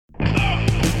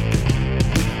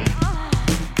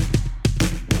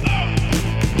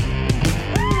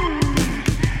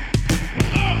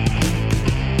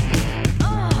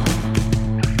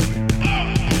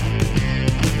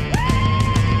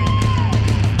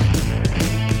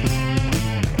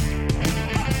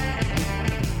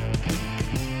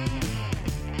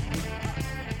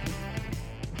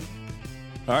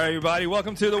All right, everybody,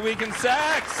 welcome to the Week in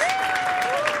Sex.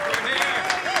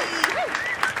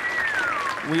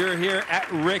 We are here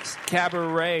at Rick's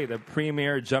Cabaret, the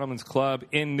premier gentleman's club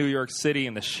in New York City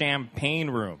in the Champagne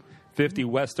Room, 50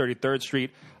 West 33rd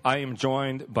Street. I am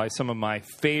joined by some of my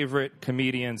favorite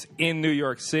comedians in New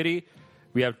York City.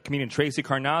 We have comedian Tracy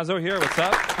Carnazzo here. What's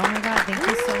up? Oh, my God. Thank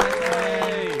you so much.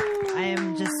 I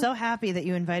am just so happy that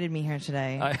you invited me here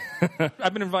today.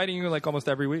 I've been inviting you like almost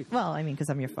every week. Well, I mean, because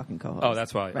I'm your fucking co-host. Oh,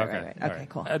 that's why. Right. Okay,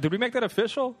 cool. Did we make that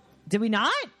official? Did we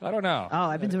not? I don't know. Oh,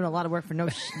 I've been doing a lot of work for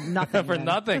nothing. For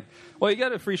nothing. Well, you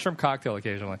get a free shrimp cocktail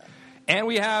occasionally. And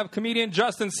we have comedian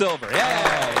Justin Silver.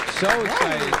 Yeah. So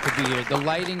excited to be here. The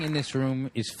lighting in this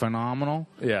room is phenomenal.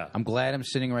 Yeah. I'm glad I'm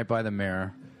sitting right by the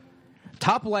mirror.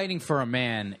 Top lighting for a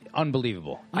man,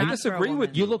 unbelievable. I disagree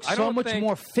with you. You look so much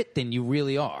more fit than you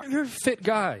really are. You're a fit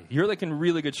guy. You're like in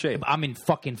really good shape. I'm in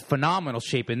fucking phenomenal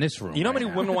shape in this room. You know how many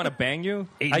women want to bang you?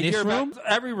 In I this hear room? About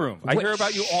every room. I hear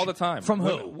about you all the time. From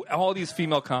who? All these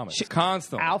female comics.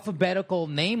 Constantly. Alphabetical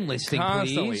name listing,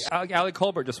 Constantly. please. Ali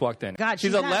Kolbert just walked in. God,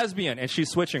 she's a lesbian, and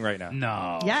she's switching right now.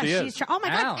 No. Yeah, She she's... is. Oh, my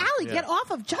God, Alan. Allie, get off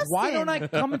of Justin. Why don't I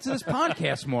come into this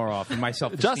podcast more often? My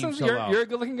self-esteem Justin's, so low. you're a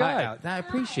good-looking guy. I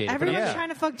appreciate it. Everyone's trying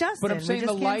to fuck Justin. But I'm saying We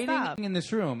the just can't lighting stop. in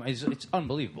this room it's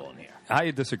unbelievable in here.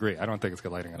 I disagree. I don't think it's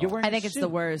good lighting at all. wearing I think it's the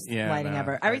worst lighting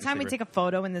ever. I Every time we disagree. take a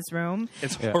photo in this room,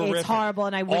 It's horrific. it's horrible,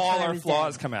 and I wish all that I our was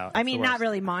flaws dead. come out. I It's mean, the not worst.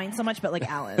 really mine so much, but like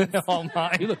Alan's. All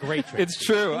mine. You look great, Tracy. It's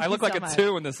true. I Thank look you like so a much.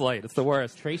 2 in this light. It's the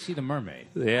worst. Tracy the mermaid.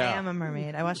 Yeah. I am a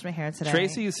mermaid. I washed my hair today.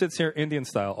 Tracy sits here Indian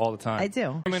style all the time. I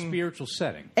do. Spiritual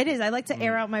setting. It is. I like to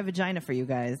air out my vagina for you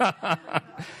guys.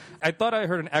 I thought I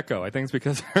heard an echo. I think it's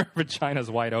because her vagina's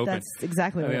wide open. That's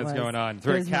exactly I what think it that's was. going on. It's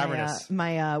very There's cavernous.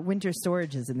 My winter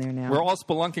storage is in there now. We're all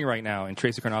spelunking right now in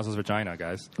Tracy Carnazzo's vagina,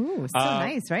 guys. Ooh, so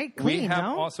nice, right? Clean, We have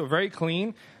no? also very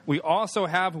clean. We also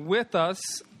have with us.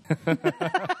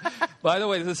 By the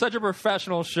way, this is such a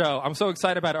professional show. I'm so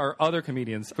excited about our other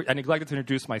comedians. I neglected to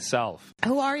introduce myself.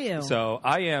 Who are you? So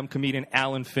I am comedian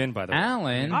Alan Finn, by the way.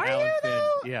 Alan? Are you, Finn. though?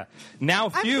 Yeah. Now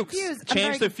I'm Fuchs. confused. I'm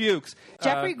Change very to Fuchs.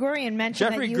 Jeffrey Gurian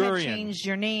mentioned Jeffrey that you Gurian. had changed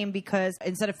your name because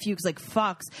instead of Fuchs, like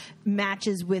Fucks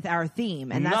matches with our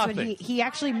theme, and that's Nothing. what he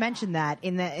actually mentioned that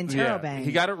in Interrobang. Yeah,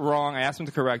 he got it wrong. I asked him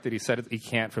to correct it. He said he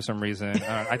can't for some reason.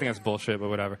 I think that's bullshit, but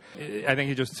whatever. I think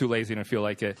he's just too lazy and feel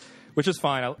like it, which is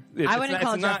fine. I wouldn't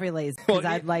call Jeffrey lazy because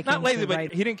I'd like not him lazy, to but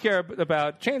write. he didn't care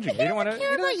about changing. He didn't want to. He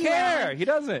care doesn't about you, care. Alan. He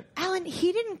doesn't. Alan,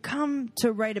 he didn't come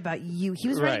to write about you. He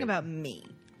was Right. writing about me.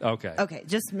 Okay. Okay,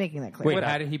 just making that clear. Wait,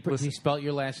 how did he spell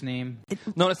your last name?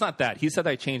 No, it's not that. He said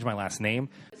that I changed my last name.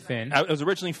 Finn. It was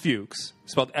originally Fuchs,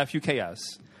 spelled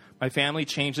Fuks. My family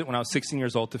changed it when I was 16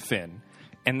 years old to Finn.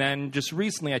 And then just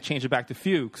recently I changed it back to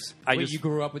Fuchs. Wait, you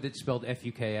grew up with it spelled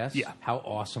Fuks? Yeah. How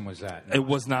awesome was that? It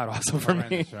was not awesome for me.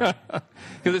 Horrendous, right?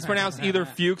 Because it's pronounced either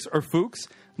Fuchs or Fuchs.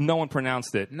 No one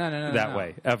pronounced it No, that no.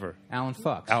 way, ever. Alan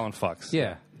Fucks. Alan Fucks.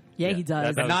 Yeah. Yeah, he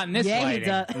does. That- Not in this Yeah, he lighting.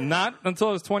 does. Not until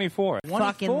I was 24.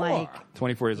 Fucking 24. like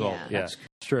 24 years old. Yeah. Yeah. It's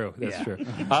true. That's Yeah. true.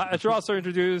 I should also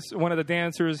introduce one of the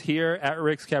dancers here at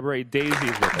Rick's Cabaret, Daisy's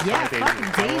with us. yeah, Hi,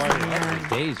 fucking Daisy, How are you? man.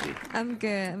 Daisy. I'm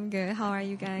good. How are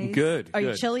you guys? Good. Are you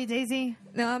good. chilly, Daisy?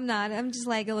 No, I'm not. I'm just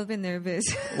like a little bit nervous.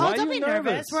 Why Oh, don't are be you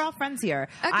nervous. nervous? We're all friends here.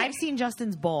 Okay. I've seen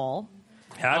Justin's ball.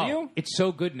 Have Oh, you? It's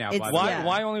so good now. It's- by the Why? way. Yeah.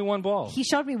 Why only one ball? He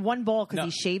showed me one ball because No.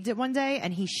 he shaved it one day,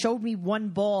 and he showed me one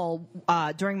ball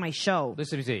during my show.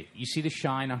 Listen to me. You see the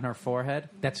shine on her forehead?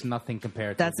 That's nothing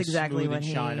compared That's to the exactly smooth when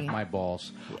and shine he- of my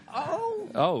balls.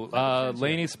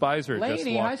 Lainey Spicer just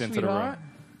Lainey, walked hi, into the room. sweetheart.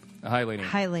 Hi, Lainey.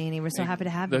 Hi, Lainey. We're so happy to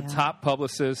have The you. top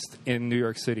publicist in New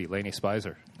York City, Lainey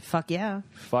Spicer. Fuck yeah.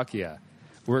 Fuck yeah.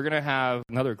 We're going to have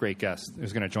another great guest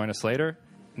who's going to join us later,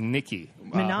 Nikki.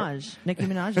 Minaj. Nicki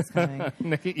Minaj is coming.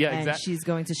 Nikki, yeah, and exactly. she's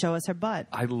going to show us her butt.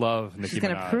 I love Nicki She's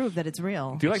going to Minaj. prove that it's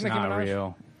real. Do you like It's Nicki not Minaj?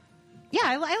 real. Yeah,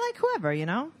 I like whoever, you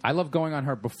know? I love going on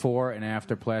her before and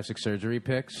after plastic surgery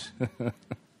pics.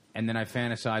 And then I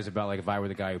fantasize about like if I were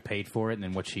the guy who paid for it and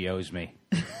then what she owes me.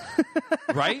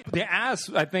 Right? The ass,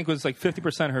 I think, was like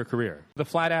 50% of her career. The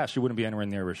flat ass, she wouldn't be anywhere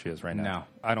near where she is right now. No.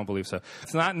 I don't believe so.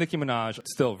 It's not Nicki Minaj.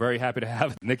 Still very happy to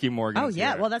have Nikki Morgan. Oh,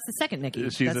 yeah. Well, that's the second Nikki.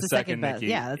 She's that's the second best.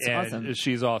 Nikki. Yeah, that's and awesome.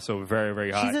 She's also very,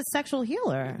 very hot. She's a sexual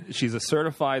healer. She's a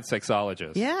certified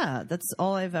sexologist. Yeah, that's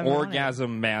all I've ever wanted.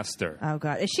 Orgasm master. Oh,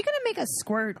 God. Is she going to make a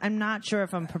squirt? I'm not sure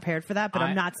if I'm prepared for that, but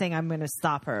I'm not saying I'm going to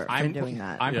stop her from doing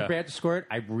that. I'm Yeah. prepared to squirt.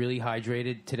 I really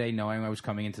hydrated today knowing I was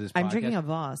coming into this podcast. I'm drinking a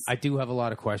Voss. I do have a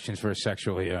lot of questions for a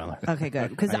sexual healer. Okay, good.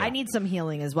 Because I need some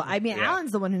healing as well. I mean, Yeah.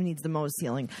 Alan's the one who needs the most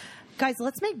healing. Guys,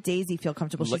 let's make Daisy feel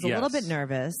comfortable. She's a Yes. little bit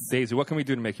nervous. Daisy, what can we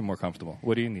do to make you more comfortable?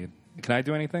 What do you need? Can I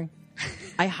do anything?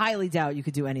 I highly doubt you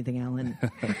could do anything, Alan.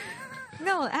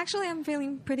 No, No, actually, I'm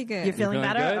feeling pretty good. You're feeling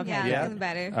better? good? Okay. Yeah, I'm feeling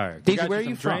better. All right. Daisy, You guys where do are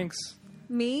you some from? drinks?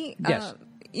 Me? Yes.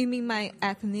 You mean my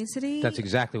ethnicity? That's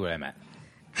exactly what I meant.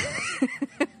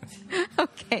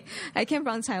 Okay. I came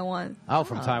from Taiwan. Oh,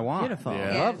 from Taiwan. beautiful.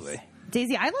 Yeah. Yes. Lovely.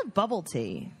 Daisy, I love bubble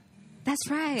tea. That's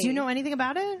right. Do you know anything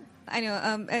about it? I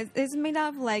know. It's made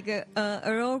of like a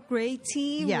Earl Grey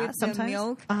tea Yeah, with sometimes. the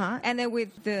milk, Uh-huh. and then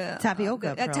with the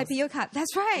Tapioca pearls. tapioca.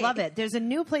 That's right. Love it. There's a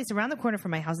new place around the corner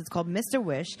from my house. It's called Mr.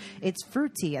 Wish. It's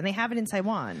fruit tea, and they have it in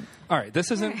Taiwan. All right,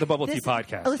 this isn't the bubble tea This-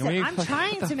 podcast. Listen, Can we- I'm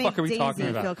trying what the to make fuck are we talking Daisy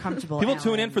about? feel comfortable, People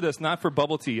tune in Alan. for this, not for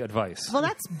bubble tea advice. Well,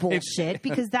 that's bullshit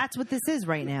because that's what this is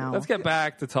right now. Let's get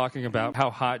back to talking about how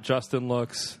hot Justin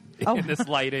looks in this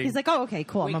lighting. He's like, oh, okay,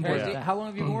 cool. I'm on board with Daisy, that. how long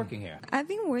have you been working here? I've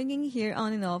been working here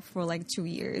on and off for like 2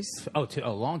 years. Oh, a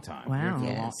long time. Wow. You're working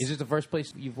a Yes. long- Is this the first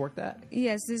place you've worked at?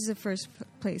 Yes, this is the first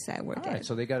place I work All right, at.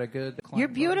 so they got a good. You're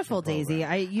client beautiful, relationship Daisy.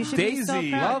 program. You should be so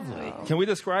Daisy, proud. Lovely. Can we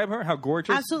describe her? How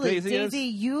gorgeous Absolutely, Daisy is?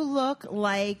 you look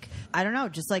like I don't know,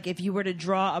 just like if you were to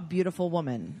draw a beautiful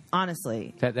woman.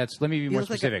 Honestly, That's. Let me be more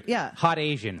look like a- specific. yeah. Hot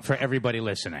Asian for everybody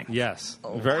listening. Yes,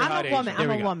 very hot I'm a woman. Asian. I'm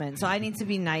we a go. woman, so I need to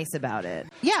be nice about it.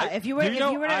 Yeah, if you were you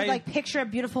know, to I- like picture a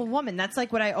beautiful woman, that's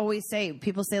like what I always say.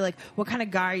 People say like, "What kind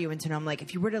of guy are you into?" And I'm like,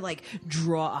 if you were to like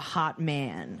draw a hot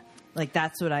man, like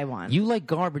that's what I want. You like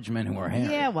garbage men who are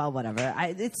hairy. Yeah, well, whatever.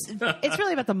 It's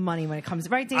really about the money when it comes,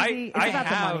 right, Daisy? It's about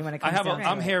the money when it comes. down to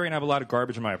I'm it. hairy and I have a lot of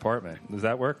garbage in my apartment. Does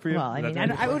that work for you? Well, I Does mean,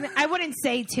 that I wouldn't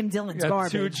say Tim Dillon's we got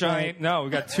garbage. two but- giant. No, we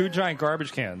got two giant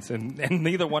garbage cans, and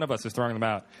neither one of us is throwing them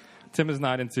out. Tim is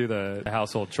not into the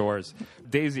household chores.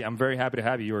 Daisy, I'm very happy to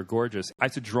have you. You are gorgeous. I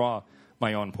used to draw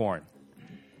my own porn.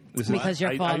 This is- Because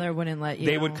your father wouldn't let you.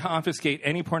 They would confiscate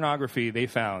any pornography they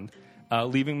found,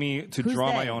 leaving me to Who's draw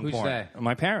they? my own Who's porn. they?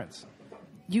 My parents.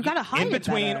 You got to hide In it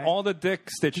between better. all the dick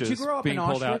stitches Did you grow up being in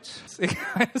pulled out. Auschwitz? It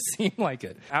kind of seemed like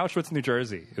it. Auschwitz, New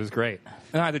Jersey. It was great.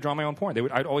 And I had to draw my own porn.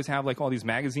 I'd always have like all these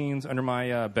magazines under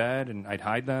my bed, and I'd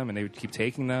hide them, and they would keep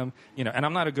taking them. You know, and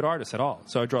I'm not a good artist at all,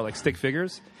 so I draw like stick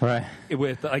figures, Right.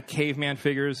 with like caveman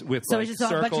figures with So like it's just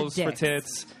a bunch of circles for dicks.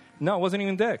 tits. No, it wasn't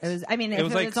even dicks. It was- I mean, it if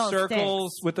was it like was all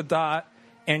circles sticks. with a dot.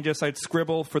 And just I'd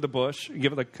scribble for the bush,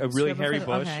 give it like a really Scribble hairy for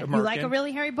the- bush. okay. A You like merkin. a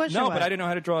really hairy bush or No, what? but I didn't know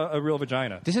how to draw a real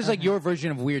vagina. This is like your version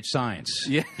of weird science.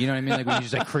 Yeah. You know what I mean? Like when you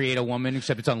just like create a woman,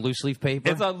 except it's on loose leaf paper.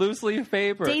 It's on loose leaf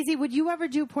paper. Daisy, would you ever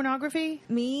do pornography?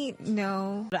 Me,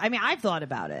 no. I mean, I've thought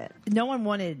about it. No one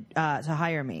wanted to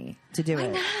hire me to do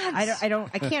it. Why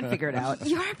not? I can't figure it out.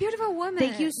 You're a beautiful woman.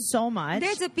 Thank you so much.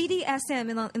 There's a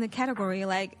BDSM in the category,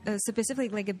 like specifically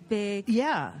like a big,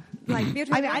 Yeah. like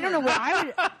beautiful. I mean, I don't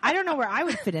know where I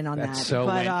would fit in on That that. so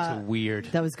but, went to weird.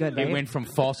 That was good. It Right? went from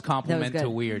false compliment good. to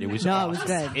weird. It was No, it awesome. was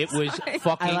good. It was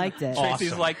fucking I liked it. awesome.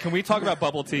 Tracy's like, can we talk about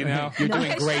bubble tea now? You're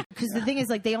doing great. Because the thing is,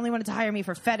 like, they only wanted to hire me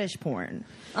for fetish porn,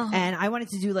 and I wanted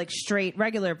to do like straight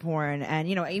regular porn. And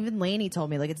you know, even Lainey told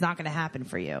me like it's not going to happen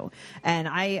for you, and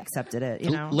I accepted it.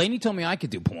 You know, Lainey told me I could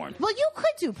do porn. well, you could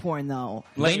do porn though.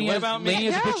 Lainey, what has, about me? Lainey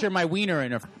has a Yeah. picture of my wiener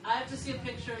in her. I have to see a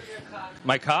picture of your cock.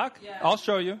 My cock? Yeah. I'll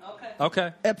show you.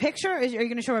 Okay. A picture? Are you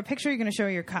going to show her a picture? Or are you going to show her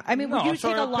your? I mean, No, would you I'll show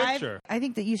take her a a live? picture. I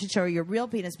think that you should show her your real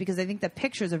penis because I think the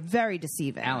pictures are very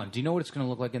deceiving. Alan, do you know what it's going to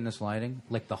look like in this lighting?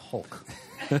 Like the Hulk.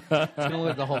 It's going to look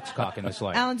like the Hulk's cock in this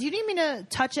lighting. Alan, do you need me to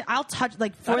touch it? I'll touch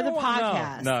like I for the don't want-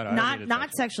 podcast. No, I don't not need to not touch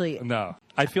it. sexually. No.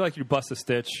 I feel like you bust a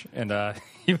stitch, and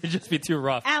you would just be too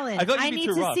rough. Alan, I feel like I you'd be need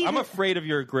too to rough. see I'm the- afraid of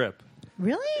your grip.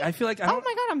 Really? I feel like I oh don't-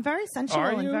 my god, I'm very sensual Are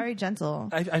and you? very gentle.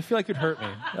 I feel like you'd hurt me.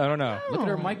 I don't know. Look at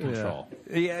her mic control.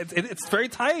 Yeah, it's very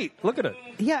tight. Look at it.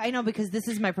 Yeah, I know because this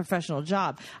is my professional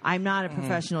job. I'm not a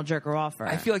professional jerker offer.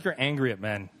 I feel like you're angry at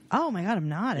men. Oh my god, I'm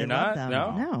not. You're I love not? them.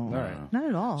 No? No, All right. not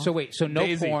at all. So wait, so no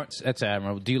Daisy. porn. That's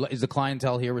admirable. Do you? Is the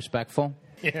clientele here respectful?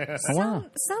 Yeah. Wow.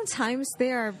 Sometimes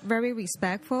they are very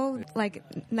respectful, like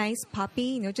nice puppy.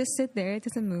 You know, just sit there,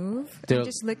 doesn't move, They're and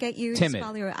just look at you, timid. just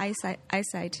follow your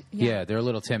eyesight. Yeah, they're a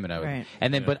little timid. I would. Right.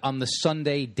 And then, but on the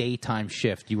Sunday daytime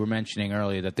shift, you were mentioning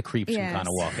earlier that the creeps can Yes. kind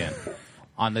of walk in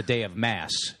on the day of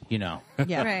mass. You know,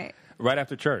 yeah, Right. Right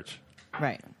after church.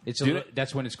 right. it's Do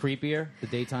that's when it's creepier. The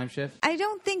daytime shift. I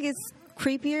don't think it's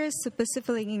creepier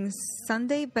specifically in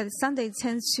Sunday, but Sunday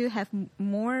tends to have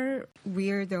more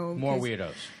weirdo. More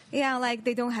weirdos. Yeah, like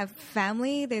they don't have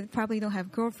family, they probably don't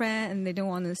have girlfriend, and they don't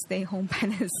want to stay home by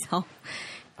themselves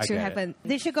I to get have it.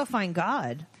 They should go find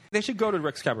God. They should go to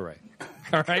Rick's Cabaret.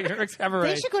 All right? Rick's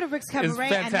Cabaret. They should go to Rick's Cabaret is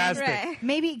fantastic. and then Right.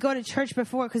 maybe go to church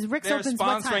before because Rick's They're opens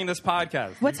what sponsoring time? this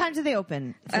podcast. What time do they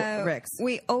open? For Rick's.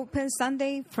 We open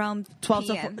Sunday from 12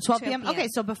 PM. to 12 p.m. Okay,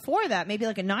 so before that, maybe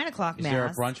like a 9 o'clock Is mass. there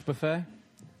a brunch buffet?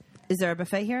 Is there a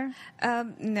buffet here?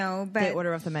 No, but They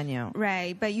order off the menu.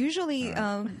 right. But usually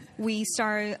we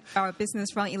start our business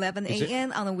from 11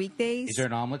 a.m. on the weekdays. Is there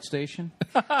an omelet station?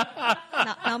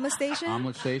 Omelet station?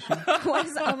 Omelet station? What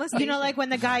is the omelet station? You know, like when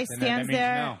the guy that stands means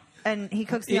there no. and he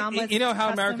cooks the omelets. You know how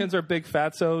custom? Americans are big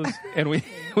fatsos, and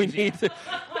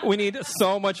we need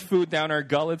so much food down our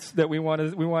gullets that we want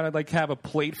to like have a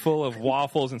plate full of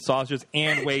waffles and sausages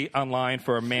and wait online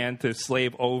for a man to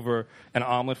slave over an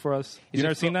omelet for us. You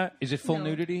never seen that? Is it full No.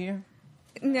 nudity here?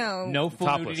 No. No full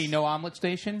Topless. nudity, no omelet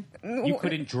station? You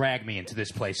couldn't drag me into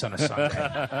this place on a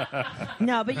Sunday.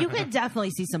 No, but you can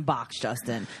definitely see some box,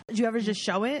 Justin. Did you ever just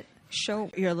show it? Show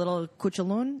Your little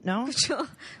kuchaloon? No?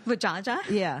 Vajanja?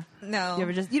 Yeah. No.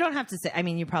 You don't have to say, I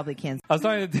mean, you probably can. I was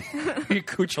talking to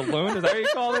Cuchaloon. Is that what you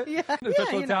call it? Yeah. The official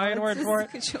Yeah, you know, Italian it's word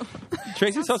just for it?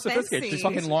 Tracy's so sophisticated. fancy. She's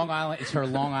Fucking Long Island. It's her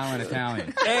Long Island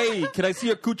Italian. hey, can I see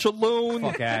your Cuchaloon?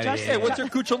 Fuck out of Justin, here. Hey, what's your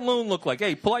Cuchaloon look like?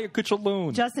 Hey, pull out your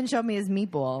Cuchaloon. Justin showed me his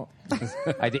meatball.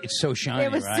 It's so shiny,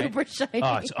 It was right? super shiny.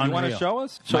 Oh, it's You unreal. want to show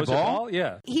us? My Show us your ball? ball?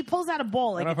 Yeah. He pulls out a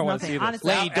bowl like I it's don't know if I nothing. want to see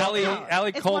Honestly, this. Lady, don't-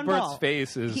 Allie It's one Kolbert's ball.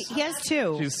 face is... He has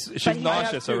two. She's but he-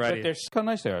 nauseous already. They're so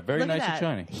nice there. Very Look nice at and that.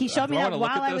 shiny. He showed me Do I that wanna look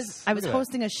while at I this? was Look at that.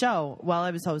 hosting a show. While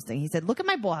I was hosting, he said, "Look at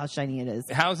my ball, how shiny it is."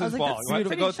 How's I was his like, ball? "That's You want to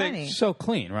pretty go shiny." take... So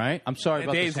clean, right? I'm sorry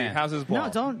about this Daisy, hand. how's his ball? No,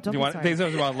 don't Do be you want, sorry. Daisy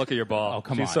doesn't want to look at your ball. Oh,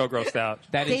 come She's on. so grossed out.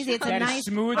 That is, Daisy, it's a that is nice-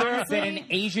 smoother honestly- than an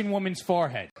Asian woman's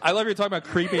forehead. I love you're talking about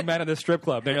creepy men at the strip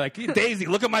club. Then you're like, Daisy,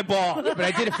 look at my ball. But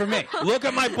I did it for me. Look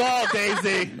at my ball,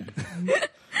 Daisy.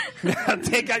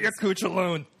 Take out your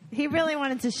Cuchaloon. He really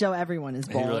wanted to show everyone his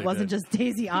ball. really it wasn't did. just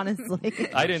Daisy, honestly.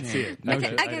 I didn't see it. No, I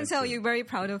shit. I can tell you're very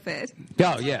proud of it.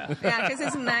 Oh, yeah. Yeah, because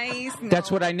it's nice. That's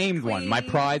what I named one. My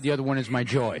clean. pride. The other one is my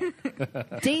joy.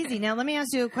 Daisy, now let me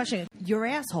ask you a question. Your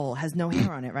asshole has no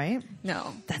hair on it, right?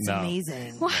 No. That's No.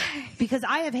 amazing. Why? Because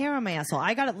I have hair on my asshole.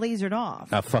 I got it lasered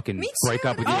off. I'll fucking Me break too.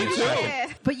 up with you Oh, in a you second.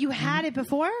 did. But you had it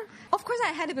before? Of course, I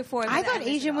had it before. I but thought missed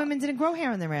Asian it women didn't grow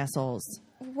hair on their assholes. off.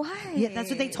 Why? Yeah, that's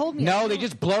what they told me. No, they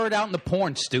just blur it out in the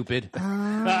porn, stupid.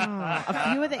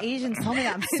 A few of the Asians told me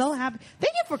that. I'm so happy.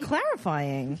 Thank you for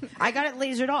clarifying. I got it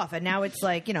lasered off, and now it's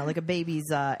like, like a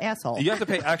baby's asshole. You have to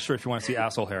pay extra if you want to see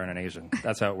asshole hair in an Asian.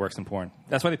 That's how it works in porn.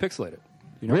 That's why they pixelate it.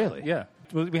 You know? Really? Yeah.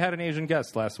 We had an Asian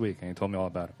guest last week, and he told me all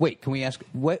about it. Wait, can we ask?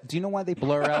 What? Do you know why they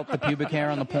blur out the pubic hair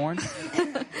on the porn?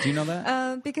 Do you know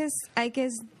that? Because I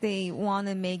guess they want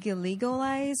to make it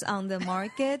legalized on the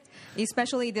market,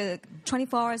 especially the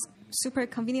 24 hours super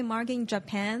convenient market in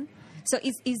Japan. So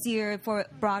it's easier for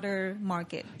broader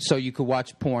market. So you could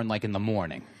watch porn like in the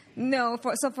morning. No,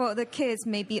 for the kids,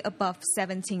 maybe above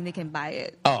 17, they can buy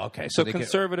it. Oh, okay. So they could-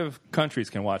 conservative countries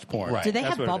can watch porn. Right. Do they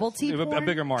That's have what it bubble is. tea A porn?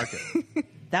 bigger market.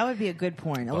 That would be a good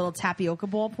porn. A little tapioca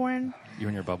ball porn. You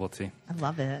and your bubble tea. I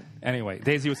love it. Anyway,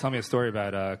 Daisy was telling me a story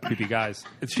about creepy guys.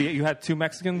 You had two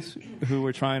Mexicans who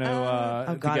were trying to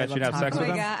Oh, God, I get you to love have sex Oh with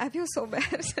my them. God, I feel so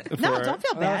bad. No, For- don't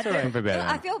feel Oh, bad. that's all right. Don't feel bad.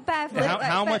 I feel bad. For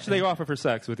How much do they offer for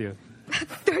sex with you?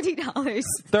 $30.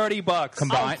 $30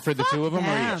 combined for the two of them, or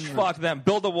them. each? Fuck them.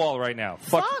 Build a wall right now.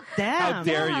 Fuck them. How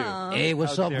dare Wow. you? Hey,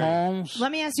 what's How up, dare you. Holmes?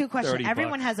 Let me ask you a question. 30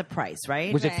 Everyone bucks. has a price,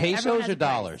 right? Was it Right. Everyone pesos has or a price.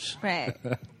 dollars? Right.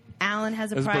 Alan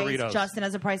has a It's price. burritos. Justin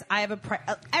has a price. I have a price.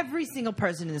 Every single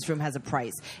person in this room has a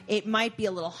price. It might be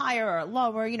a little higher or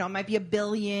lower. It might be $1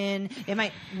 billion. It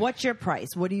might. What's your price?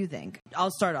 What do you think? I'll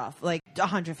start off like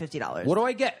 $150. What do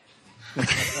I get?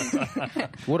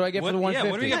 What do I get for the What- yeah, 150?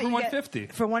 what do we get? You for get- 150?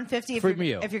 For 150, if From you're,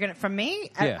 you. if you're gonna from me,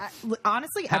 Yeah.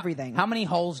 honestly, everything. How many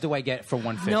holes do I get for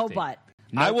 150? No butt.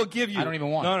 No, I will give you. I don't even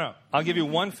want. No. I'll give you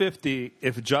 150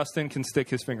 if Justin can stick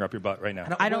his finger up your butt right now.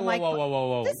 I don't whoa, like. Whoa, whoa, whoa,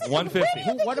 whoa! This is- 150. Where do you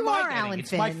think What you am I are, getting? Alan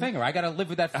It's my Finn? finger. I got to live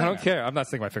with that I finger. don't care. I'm not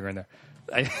sticking my finger in there.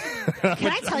 Can I tell I'm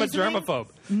you a something? germaphobe.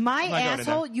 My I'm not going in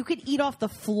asshole, there. you could eat off the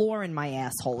floor in my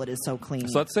asshole. It is so clean.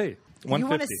 So let's see. you want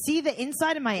 150. to see the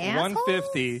inside of my asshole?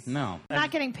 150. No. I'm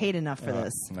not getting paid enough for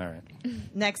this. All right.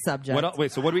 Next subject. What else?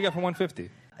 Wait. So what do we got for 150?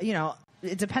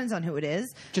 It depends on who it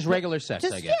is. Just regular sex,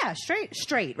 Just I guess. yeah,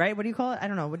 straight, right? What do you call it? I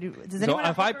don't know. Does So anyone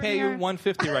have if I paper pay in you here?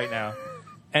 150 right now,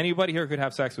 anybody here could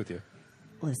have sex with you.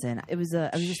 Listen, I was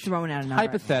just throwing out a number.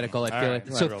 Hypothetical, I feel right.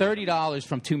 like. So Right. $30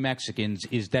 from two Mexicans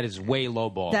is way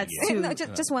lowball. That's too. No,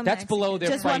 just one. That's Mexican. below their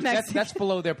Just price. one Mexican. That's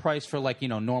below their price for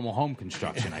normal home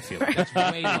construction. I feel like that's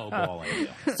way lowballing.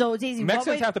 So Daisy,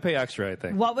 Mexicans have to pay extra, I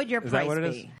think. what would your Is price that what it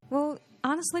is? be? Well,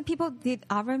 honestly, people did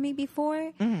offer me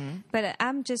before, but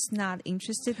I'm just not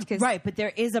interested because Right, but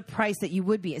there is a price that you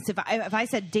would be. So if I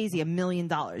said Daisy $1 million,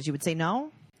 you would say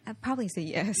no. I'd probably say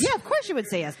yes. Yeah, of course you would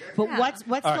say yes. But Yeah. what's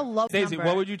All the right. lowest Daisy, number?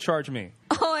 what would you charge me?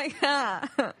 Oh my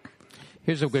God.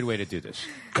 Here's a good way to do this.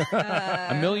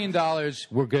 $1 million,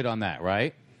 we're good on that,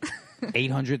 right?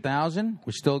 800,000,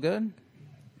 we're still good.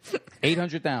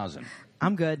 $800,000.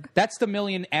 I'm good. That's the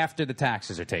million after the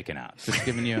taxes are taken out. Just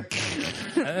giving you.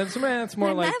 It's more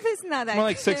My like math is not that more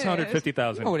like good.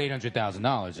 $650,000. You know what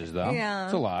 $800,000 is, though? Yeah.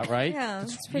 It's a lot, right? Yeah,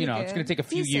 it's pretty you know, it's good. going to take a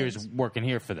few Decent. years working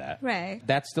here for that. Right.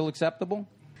 That's still acceptable?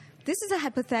 This is a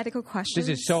hypothetical question. This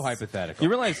is so hypothetical. You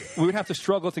realize we would have to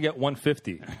struggle to get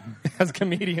 150 as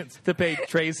comedians to pay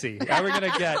Tracy. How are we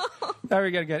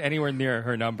going to get anywhere near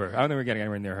her number? I don't think we're getting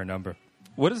anywhere near her number.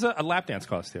 What does a lap dance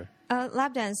cost here?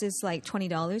 Lap dance is like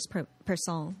 $20 per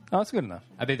song. Oh, that's good enough.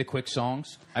 Are they the quick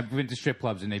songs? I've been to strip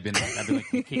clubs and I've been like,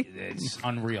 it's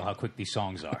unreal how quick these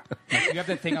songs are. Like, you have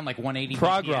that thing on like 180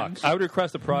 Prog BPMs. rock. I would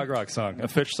request a prog rock song, a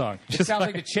Fish song. It sounds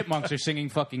like the Chipmunks are singing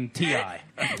fucking T.I.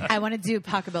 I want to do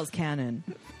Pocketbell's Canon.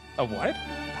 A what?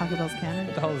 Pocketbell's Canon?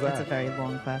 What the hell is that? It's a very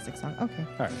long classic song. Okay.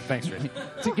 All right, thanks, Tracy.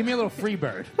 Give me a little free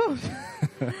bird.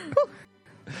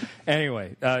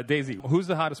 Anyway, Daisy, who's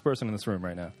the hottest person in this room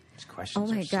right now? These questions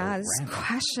Oh my are so God, this random.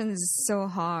 question is so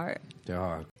hard. They're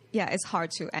hard. Yeah, it's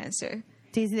hard to answer.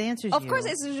 Daisy, the answer is Of you. course,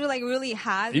 it's really, really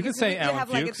hard. You can because say we Alan have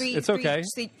like a Fuchs. It's okay.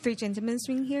 three gentlemen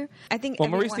swing here. I think. Well,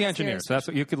 Maurice everyone the has engineer, theirs. so that's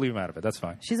what you could leave him out of it. That's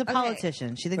fine. She's a Okay.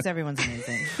 politician. She thinks everyone's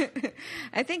amazing.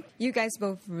 I think you guys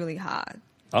both really hard.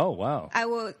 Oh, wow. I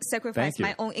will sacrifice Thank you.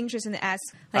 my own interest and ask.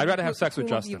 I'd rather have sex with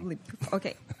who of you Justin. would-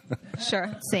 Okay,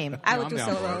 sure. Same. I No, would I'm do down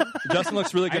for solo. Justin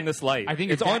looks really good in this light. I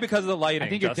think it's your only dad- because of the lighting. I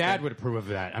think your Justin. dad would approve of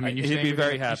that. I mean, you're He'd staying be within-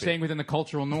 very You're happy. staying within the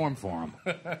cultural norm for him.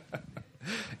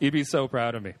 He'd be so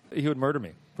proud of me. He would murder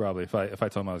me, probably, if I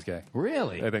told him I was gay.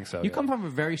 Really? I think so, You yeah. come from a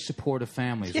very supportive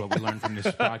family, is what we learned from this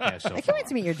podcast so I can't far. wait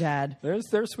to meet your dad. They're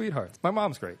sweethearts. My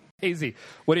mom's great. Daisy,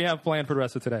 what do you have planned for the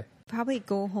rest of today? Probably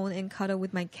go home and cuddle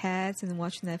with my cats and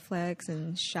watch Netflix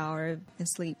and shower and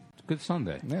sleep. Good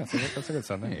Sunday. Yeah, that's a good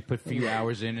Sunday. Hey, put a few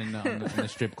hours in the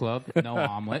strip club. No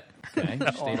omelet. Okay,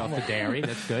 stayed off the dairy.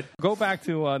 That's good. Go back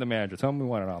to the manager. Tell him we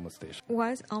want an omelet station.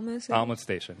 What? Almost. Omelet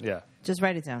station, yeah. Just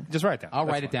write it down. Just write it down. I'll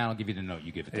That's write it fine. down. I'll give you the note.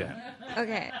 You give it to him. Yeah.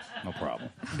 Okay. No problem.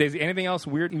 Daisy, anything else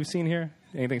weird you've seen here?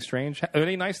 Anything strange? Are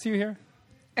they nice to you here?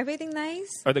 Everything nice?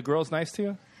 Are the girls nice to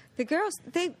you? The girls,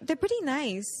 they're pretty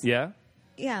nice. Yeah?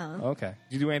 Yeah. Okay.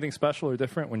 Do you do anything special or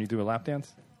different when you do a lap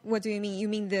dance? What do you mean? You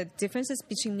mean the differences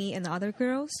between me and other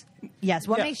girls? Yes.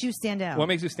 What Yeah. makes you stand out? What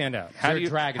makes you stand out? How there do you, a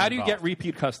dragon how do you get involved?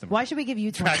 repeat customers? Why should we give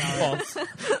you $20?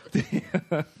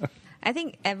 I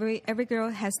think every girl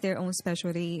has their own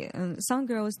specialty. Some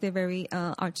girls, they're very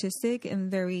artistic and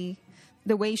very.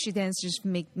 The way she dances just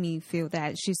make me feel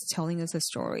that she's telling us a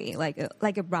story, like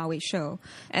a Broadway show.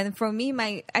 And for me,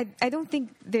 I don't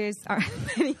think there's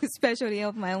any specialty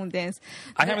of my own dance.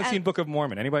 I haven't seen Book of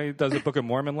Mormon. Anybody does a Book of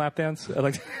Mormon lap dance? I'd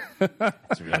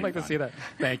like to see that.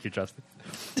 Thank you, Justin.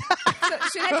 So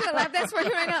should I do a lap dance for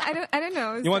you right now? I don't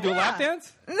know. You want to do a lap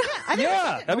dance?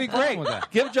 Yeah, that'd be great. with that.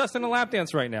 Give Justin a lap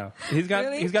dance right now. He's got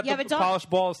Really? he's got Yeah, the but don't- polished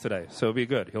balls today, so it'll be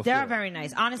good. He'll They feel are it. very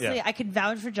nice. Honestly, Yeah. I could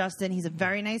vouch for Justin. He's a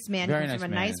very nice man. Very He comes nice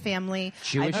from a man. nice family.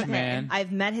 Jewish I've, man.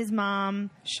 I've met his mom.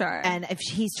 Sure. And if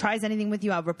he tries anything with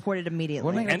you, I'll report it immediately.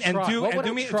 What am I And gonna try? What would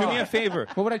do I me try? a favor.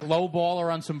 What would I lowball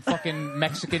her on some fucking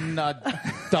Mexican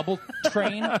double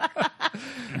train?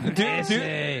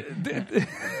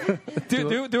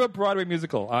 Do a Broadway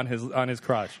musical on his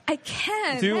crotch. I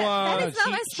can't. Do, that is not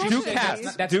my do specialty.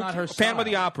 Cats. That's do not her Phantom of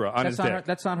the style. Opera on his dick.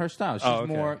 That's not her style. She's Oh,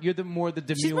 okay. more. You're the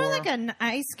demure. She's more like an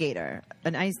ice skater,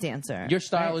 an ice dancer. Your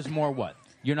style is more what?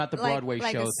 You're not the Broadway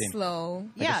like show a thing. slow.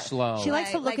 Like a slow. She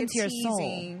likes to Like look a into your soul.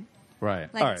 teasing.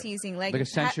 Right. Like All right. teasing, like Like a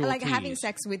sensual like having tease.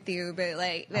 sex with you, but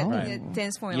like Right.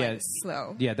 dance form Yeah. like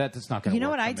slow. Yeah, that's not going to You know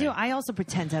work what for I me. do? I also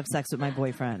pretend to have sex with my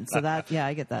boyfriend. So that, yeah,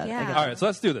 I get that. I Yeah. get All that. right, so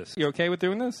let's do this. You okay with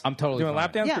doing this? I'm totally doing a fine.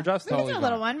 lap dance Yeah, for Justin. we can do a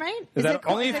little one, right? Is that it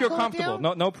cool? only Is if it you're cool with comfortable?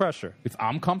 you? No pressure. If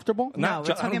I'm comfortable, No, Not we're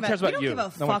ju- talking who cares about. We about don't you? give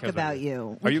a No one fuck cares about about you. you.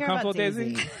 Are We you care about comfortable,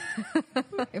 Daisy?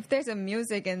 If there's a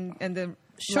music and the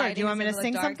Sure. Do you want me to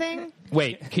sing dark, something?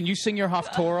 wait. Can you sing your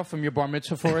Haftorah from your bar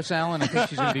mitzvah for us, Alan? I think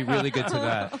she's going to be really good to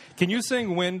that. Can you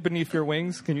sing "Wind Beneath Your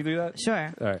Wings"? Can you do that?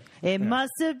 Sure. All right. It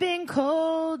must have been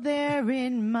cold there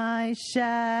in my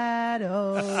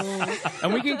shadow.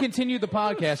 And we can continue the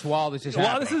podcast while this is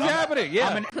happening. While this is happening,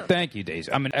 yeah. Thank you,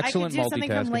 Daisy. I'm an I could excellent do something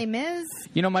from Les multitasker. Mis.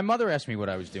 You know, my mother asked me what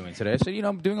I was doing today. I said,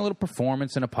 I'm doing a little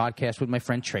performance in a podcast with my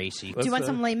friend Tracy. Do you want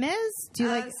some Les Mis? Do you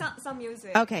like? some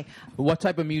music? Okay. What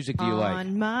type of music do you like?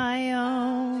 On my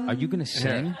own, Are you going to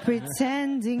sing?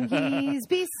 pretending he's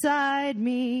beside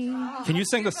me. Can you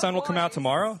sing "The Sun Will Come Out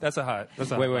Tomorrow"? That's a hot.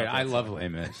 Wait. I love Les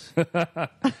Mis.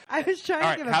 I was trying All to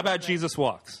right. give How a about "Jesus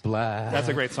Walks"? Blah. That's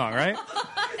a great song, right?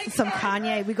 some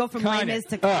Kanye. We go from Les Mis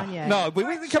to Kanye. No,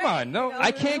 come on. No,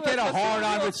 I can't get a hard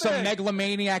on with some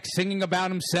megalomaniac singing about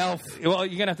himself. Well,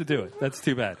 you're gonna have to do it. That's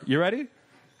too bad. You ready?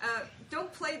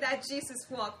 Don't play that Jesus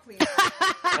walk, please.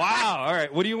 Wow. All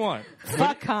right. What do you want?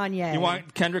 Fuck Kanye. You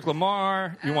want Kendrick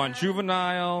Lamar? You want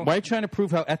Juvenile? Why are you trying to prove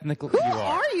how ethnical Who you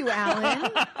are? are you, Alan?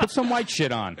 Put some white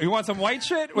shit on. You want some white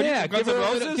shit? What Yeah, do you, give her,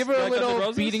 Roses? give her a Like Guns N' little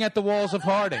Roses? beating at the walls of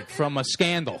Harding from a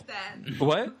Scandal.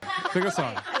 What? Pick a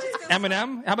song.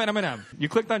 Eminem? How about Eminem? You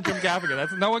clicked on Jim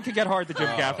Gaffigan. No one can get hard to Jim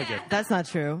Gaffigan. That's not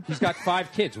true. He's got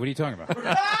 5 kids. What are you talking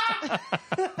about?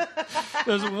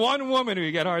 There's one woman who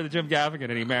you get hard to Jim Gaffigan,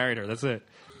 and he married her. That's it.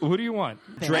 Who do you want?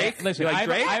 Drake? Listen, You like I-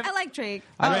 Drake? I- I like Drake.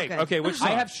 Drake. okay. Okay, which song?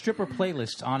 I have stripper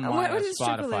playlists on my What is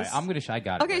stripper Spotify. list? I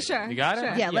got it. Okay, right. sure. You got it? Sure.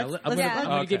 Yeah, Yeah, let's I'm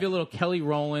gonna Okay. give you a little Kelly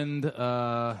Rowland.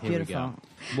 Here Beautiful.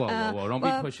 we go. Whoa. Don't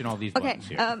be pushing all these Okay, buttons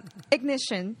here.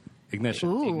 Ignition. Ignition.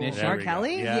 Ooh, Ignition. R. There we go.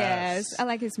 Kelly? Yes. Yes, I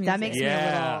like his music. That makes me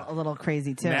Yeah. a little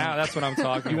crazy, too. Now that's what I'm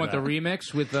talking You want the about.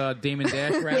 remix with Damon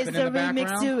Dash rapping It's in the the remix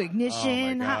background? to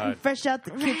Ignition, Oh, my hot and God. fresh out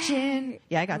the kitchen.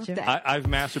 Yeah, I got you. I've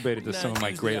masturbated to some of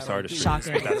my greatest artists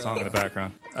Shocking. with that song in the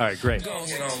background. All right, great.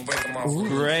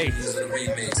 Great.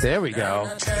 There we go.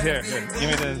 Here. Give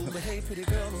me the...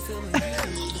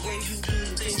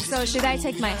 So should I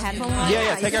take my headphone off?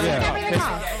 Yeah, take everything Yeah. off. Everything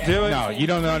off. Do it. No, you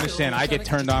don't understand. I get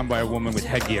turned on by a woman with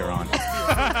headgear on. Do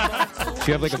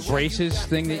you have like a braces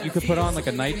thing that you could put on, like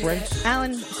a night brace?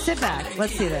 Alan, sit back.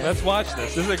 Let's see this. Let's watch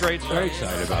this. This is a great show. Very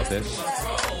excited about this.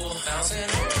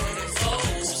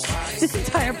 This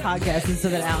entire podcast is so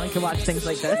that Alan can watch things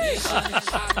like this.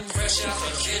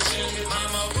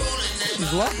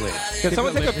 She's lovely. Can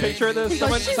someone take a picture of this?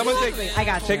 Someone take, I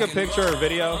got you. take a picture or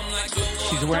video.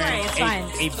 She's wearing Sorry,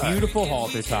 it's fine. a beautiful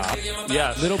halter top,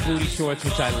 Yes. little booty shorts,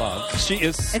 which I love. She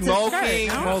is a skirt, smoking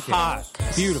no? hot.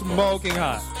 Beautiful. Smoking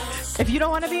hot. If you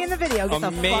don't want to be in the video, get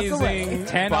the fuck away. Amazing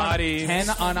 10 body. 10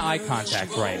 on eye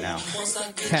contact right now.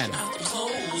 10.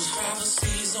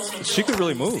 She could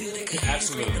really move.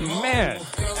 Absolutely. Man.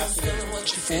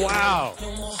 Wow.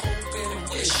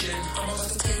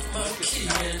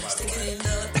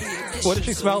 What did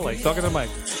she smell like? Talking to the mic.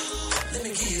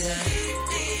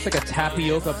 It's like a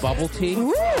tapioca bubble tea.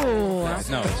 Ooh. No,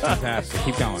 it's fantastic.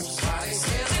 Keep going.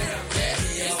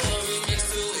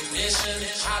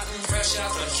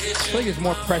 I feel like there's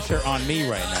more pressure on me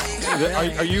right now.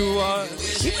 Are you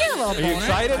You get a little are you boner.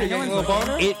 excited? Are you getting a little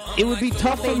boner? It would be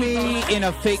tough for me in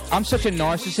a fake. I'm such a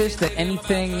narcissist that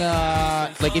anything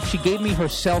like if she gave me her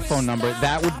cell phone number,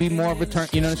 that would be more of a turn.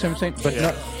 You know what I'm saying? But Yeah.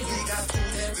 no,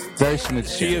 very smooth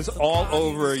skin. She is all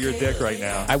over your dick right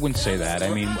now. I wouldn't say that. I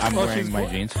mean, I'm Well, wearing she's- my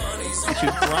jeans.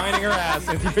 She's grinding her ass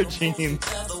into your jeans.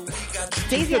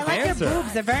 Daisy, I a like your dancer.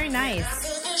 boobs. They're very nice.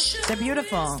 They're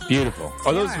beautiful. Beautiful.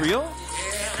 Are those real?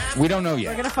 We don't know We're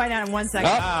yet. going to find out in 1 second.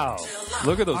 Wow.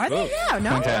 Look at those Are they? boobs. Yeah, no.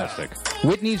 Fantastic.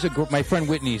 Whitney's my friend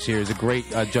Whitney's here is a great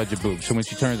judge of boobs. So when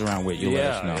she turns around, Whit, you'll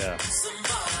let us know.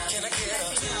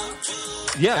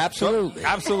 Yeah, Absolutely.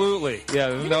 Absolutely. Yeah,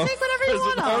 there's no, take whatever you there's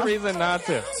want no off. reason not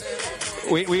to.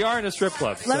 We are in a strip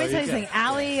club. Let so me tell you can. something.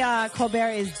 Allie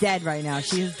Kolbert is dead right now.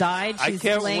 She has died. I She's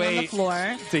can't laying on the wait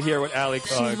floor. to hear what Allie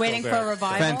She's waiting for a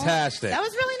revival. Fantastic. That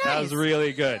was really nice. That was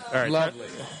really good. All right. Lovely.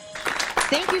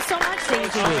 Thank you so much,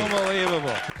 Daisy.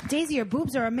 Unbelievable. Daisy, your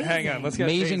boobs are amazing. Hang on. Let's get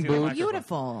Amazing Daisy the boobs.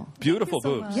 microphone. Beautiful. Beautiful Thank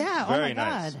you so boobs. much. Yeah, oh Very my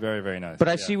nice. God. Very, very nice. But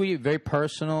I Yeah. see what you very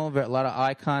personal, a lot of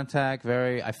eye contact,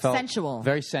 I felt Sensual.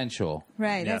 Very sensual.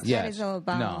 Right, that's Yes. what it's all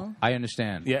about. No, I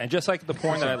understand. Yeah, and just like the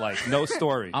porn that I like. No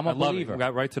story. I'm a I love believer. it. We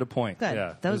got right to the point. Good.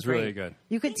 Yeah, That it was was really great. good.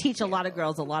 You could teach a lot of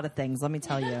girls a lot of things, let me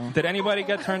tell you. Did anybody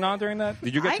get turned on during that?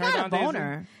 Did you get I turned got a on, Daisy?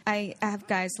 boner. I have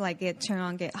guys like get turned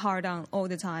on, get hard on all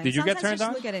the time. Did you get Sometimes turned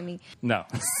on? Just look at me. No.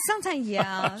 Sometimes,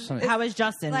 yeah. How is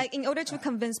Justin? Like in order to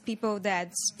convince people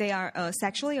that they are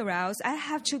sexually aroused, I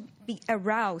have to be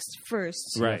aroused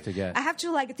first. You Right. have to get. I have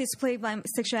to like display my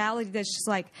sexuality. That's just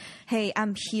like, hey,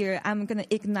 I'm here. I'm gonna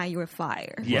ignite your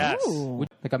fire. Yes. Ooh.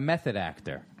 Like a method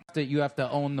actor. That you have to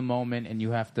own the moment and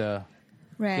you have to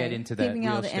Right. get into that Giving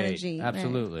real out the state. energy. right.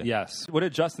 Absolutely. Yes. What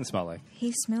did Justin smell like?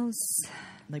 He smells.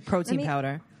 Like protein Let me-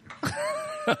 powder.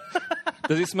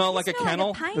 Does he smell like a smell like a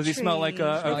kennel? pine Does he smell like tree.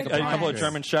 a, Smell like a a pine couple of tree.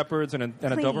 German shepherds and a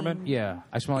Clean. Doberman? Yeah,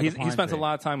 I smell like He a pine spends a tree.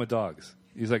 lot of time with dogs.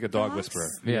 He's like a dog Dogs? whisperer.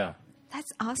 Yeah. That's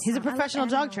awesome. He's a I love professional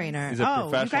dog animals. trainer. He's a you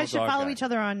professional guys should dog follow guy. each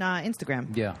other on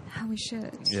Instagram. Yeah. Oh, we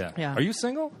should. Yeah. Yeah. Are you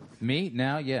single? Me?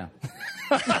 Now? Yeah.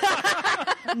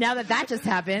 Now that just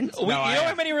happened. You know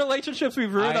how many relationships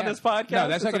we've ruined on this podcast? No,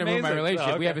 that's not It's going to ruin my amazing. relationship.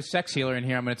 Oh, We okay. have a sex healer in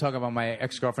here. I'm going to talk about my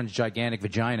ex-girlfriend's gigantic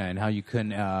vagina and how you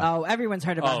can... Oh, everyone's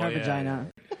heard about Oh, her yeah, vagina.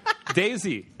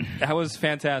 Daisy, that was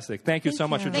fantastic. Thank you so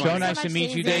much for you. joining So us. nice to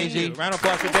meet you, Daisy. Round of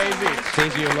applause for Daisy.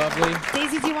 Daisy, you're lovely.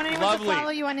 Daisy, do you want anyone Lovely. to follow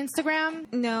you on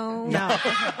Instagram? No. No.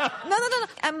 No.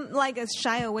 I'm like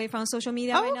shy away from social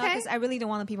media Oh, right now okay. because I really don't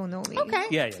want people to know me. Okay.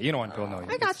 Yeah, you don't want people to know you.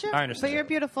 I got you. I understand. But you're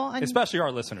beautiful. And Especially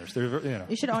our listeners. They're,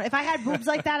 you should own. If I had boobs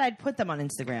like that, I'd put them on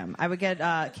Instagram. I would get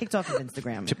kicked off of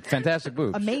Instagram. Fantastic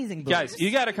boobs. Amazing boobs. Guys,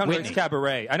 you got to come to Whitney. Rick's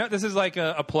Cabaret. I know this is like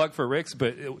a plug for Rick's,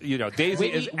 but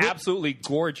Daisy is absolutely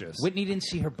gorgeous. Whitney didn't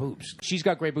see her boobs. She's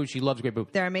got great boobs. She loves great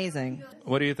boobs. They're amazing.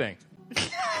 What do you think?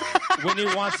 Whitney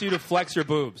wants you to flex your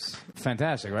boobs.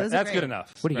 Fantastic, right? Those are That's great. good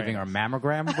enough. What are you Very giving her a nice.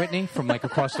 mammogram, Whitney, from like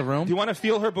across the room? Do you want to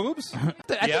feel her boobs?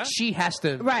 I Yeah? think she has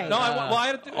to. Right. No,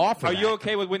 offer Are you that.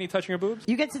 okay with Whitney touching your boobs?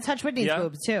 You get to touch Whitney's Yeah?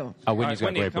 boobs too. Oh, All Whitney's right,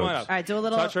 got Whitney, great come on boobs. up. All right, do a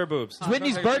little. Touch her boobs. It's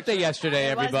Whitney's birthday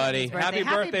yesterday, It was everybody. Whitney's birthday.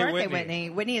 Happy birthday, Whitney. Whitney.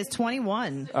 Whitney is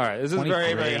 21. All right, this is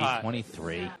very, very hot.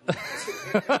 23.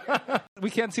 We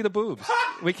can't see the boobs.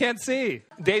 We can't see.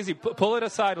 Daisy, pull it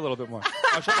aside a little bit more.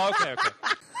 Okay.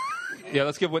 Yeah,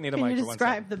 let's give Whitney the Can mic you for 1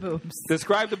 describe second. the boobs?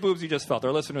 Describe the boobs you just felt.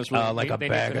 Our listeners really Like a they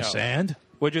need bag to of know. sand.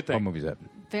 What'd you What think? movie is that?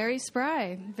 Very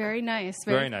spry. Very nice.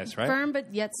 Very nice, right? Firm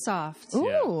but yet soft. Ooh,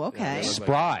 Yeah. okay. Yeah,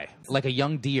 Spry, like a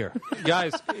young deer.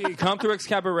 Guys, come to Rick's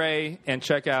Cabaret and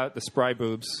check out the spry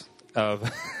boobs of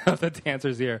the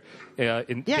dancers here. come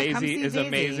Daisy see is Daisy.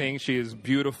 amazing. She is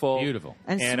beautiful. Beautiful.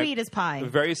 And sweet as pie.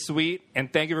 Very sweet.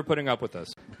 And thank you for putting up with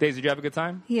us. Daisy, did you have a good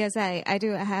time? Yes, I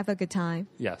do. I have a good time.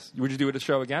 Yes. Would you do the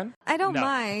show again? I don't No.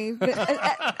 mind, but as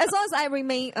long as I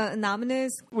remain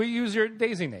anonymous. We use your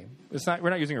Daisy name. We're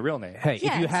not using a real name. Hey, if you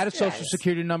Yes, had a social yes.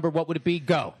 security number, what would it be?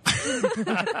 Go.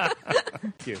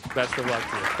 Thank you. Best of luck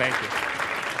to you. Thank you.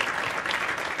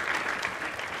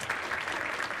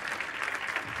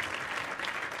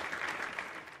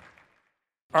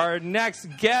 Our next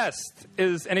guest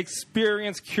is an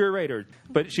experienced curator,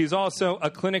 but she's also a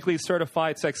clinically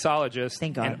certified sexologist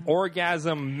Thank God. and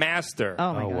orgasm master.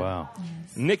 Oh my God. wow.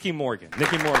 Nikki Morgan.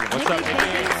 Nikki Morgan. What's up, Thank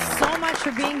Nikki? you so much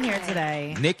for being here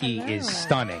today. Nikki is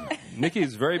stunning. Nikki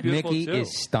is very beautiful, Nikki too.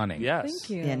 is stunning. Yes. Thank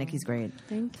you. Yeah, Nikki's great.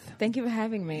 Thank you for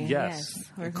having me. Yes.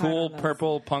 Work hard Cool on this.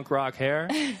 purple punk rock hair.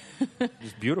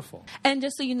 Just beautiful. And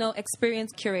just so you know,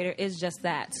 experienced curator is just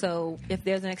that. So if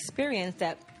there's an experience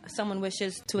that someone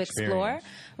wishes to explore, Experience.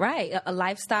 right, a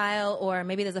lifestyle, or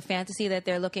maybe there's a fantasy that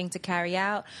they're looking to carry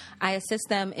out, I assist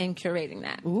them in curating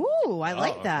that. Ooh, I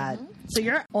like that. So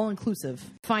you're all inclusive.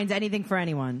 Finds anything for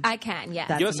anyone. I can, yes.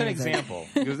 That's Give us an amazing. example,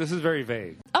 because this is very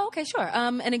vague. Oh, okay, sure.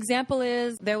 An example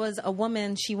is there was a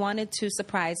woman, she wanted to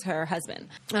surprise her husband.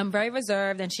 Very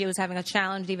reserved, and she was having a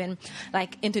challenge even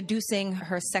like introducing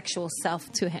her sexual self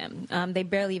to him. They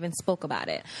barely even spoke about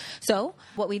it. So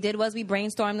what we did was we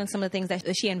brainstormed on some of the things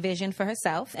that she envisioned for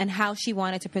herself and how she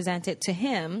wanted to present it to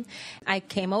him. I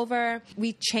came over.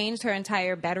 We changed her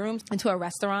entire bedroom into a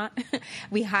restaurant.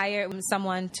 We hired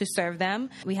someone to serve them.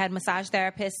 We had massage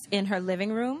therapists in her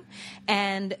living room,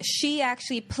 and she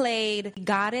actually played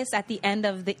goddess at the end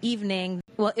of the evening.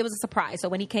 Well, it was a surprise. So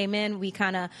when he came in, we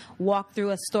kind of walked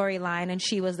through a storyline, and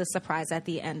she was the surprise at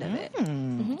the end of it.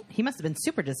 He must have been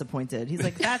super disappointed. He's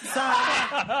like, that's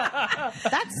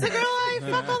the girl I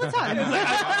fuck all the time.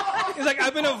 He's like,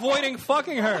 I've been avoiding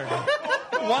fucking her.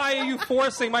 Why are you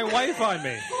forcing my wife on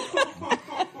me?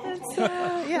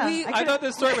 Yeah. I thought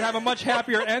this story would have a much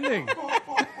happier ending.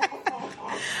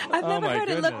 I've never my heard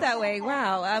it goodness. look that way.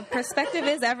 Wow. Perspective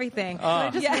is everything. I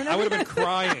would have been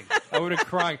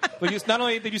crying. But not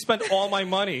only did you spend all my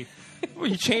money,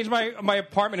 you changed my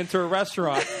apartment into a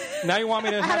restaurant. Now you want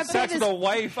me to have to pay sex with this- a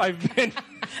wife I've been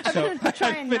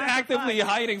actively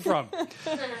hiding from.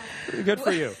 Good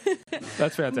for you.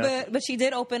 That's fantastic. But she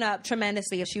did open up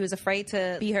tremendously. She was afraid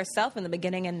to be herself in the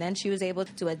beginning, and then she was able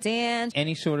to do a dance.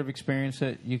 Any sort of experience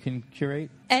that you can curate?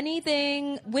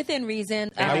 Anything within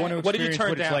reason. I want to What did you experience turn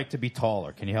what it's down? like to be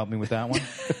taller. Can you help me with that one?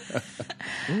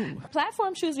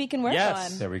 Platform shoes we can work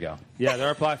Yes. on. There we go. Yeah, there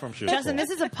are platform shoes. Justin, this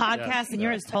is a podcast, and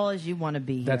you're as tall as you want to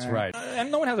be. That's here. right.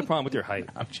 And no one has a problem with your height.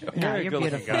 I'm joking. No, You're a you're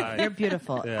good-looking beautiful. guy. You're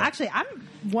beautiful. Yeah. Actually, I'm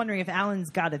wondering if Alan's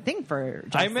got a thing for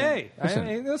Justin. I may.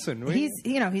 Listen. Listen.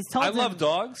 He's told I him- love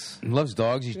dogs. He loves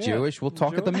dogs. He's Jewish. We'll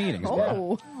talk at the meetings.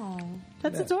 bro. Oh,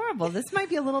 that's adorable. This might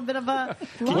be a little bit of a.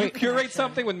 Can you curate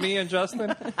something with me and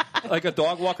Justin? Like a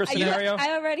dog walker scenario?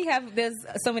 I already have. There's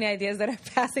so many ideas that are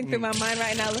passing through my mind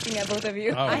right now, looking at both of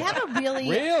you. I have a really.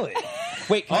 Really?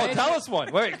 Wait. Can I- Tell us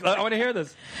one. Wait, I want to hear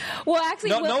this. Well,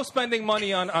 actually, No spending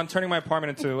money on turning my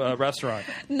apartment into a restaurant.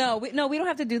 we don't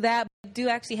have to do that. do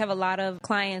actually have a lot of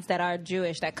clients that are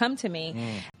Jewish that come to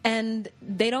me, and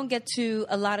they don't get to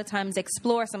a lot of times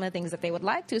explore some of the things that they would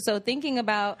like to. So thinking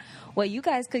about what you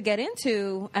guys could get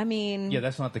into, I mean... Yeah,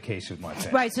 that's not the case with my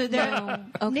family. Right, so they're...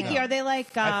 Okay. Nikki, are they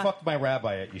like... I fucked my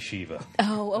rabbi at yeshiva.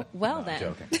 Oh, well No, I'm then.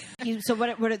 joking. So what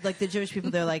are like the Jewish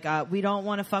people? They're like, we don't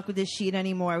want to fuck with this sheet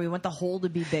anymore. We want the hole to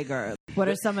be bigger. What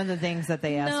are some of the things that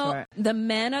they ask for? The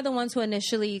men are the ones who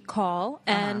initially call,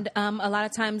 and a lot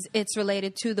of times it's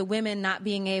related to the women not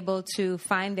being able to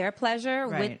find their pleasure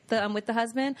with the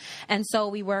husband, and so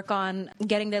we work on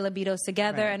getting their libidos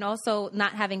together, and also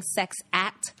not having sex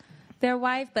at their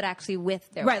wife, but actually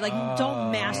with their wife. Like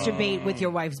don't masturbate with your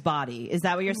wife's body. Is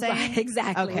that what you're saying? Right,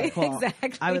 exactly. Okay, cool.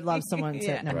 Exactly. I would love someone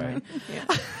to. Never mind.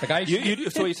 Like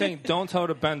So you're saying don't tell her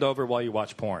to bend over while you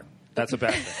watch porn. That's a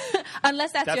bad thing.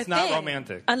 Unless that's your thing. That's not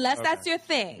romantic. Unless that's your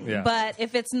thing. Yeah. But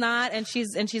if it's not, and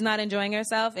she's not enjoying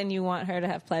herself, and you want her to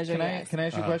have pleasure, Can I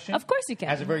ask you a question? Of course you can.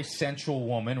 As a very sensual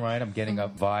woman, right? I'm getting a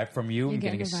vibe from you. I'm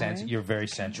getting a sense. You're a very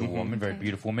sensual woman, very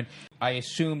beautiful woman. I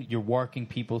assume you're working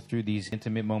people through these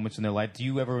intimate moments in their life. Do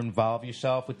you ever involve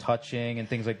yourself with touching and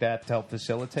things like that to help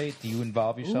facilitate? Do you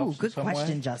involve yourself? Ooh, good in some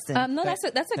question, way? Justin. No, that's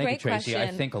a Thank great you, Tracy. question.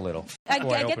 I think a little. I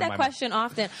get that question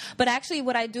often, but actually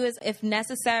what I do is, if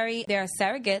necessary, there are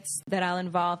surrogates that I'll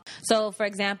involve. So, for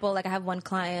example, like I have one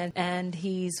client and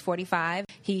he's 45.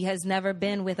 He has never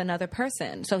been with another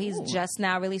person. So he's just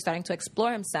now really starting to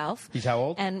explore himself. He's how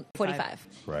old? And 45.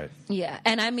 Right. Yeah.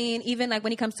 And I mean, even like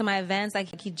when he comes to my events,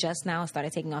 like he just now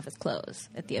started taking off his clothes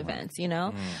at the events, you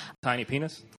know? Tiny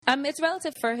penis? It's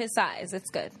relative for his size. It's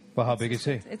good. Well, how big is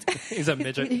he? He's a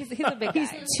midget. He's a big guy.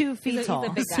 He's 2 feet tall. He's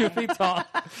a big guy. 2 feet tall.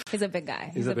 He's a big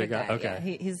guy. He's a big guy.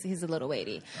 Okay. Yeah, he's a little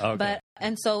weighty. Okay.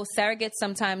 And so surrogates,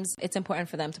 sometimes it's important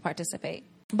for them to participate.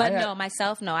 But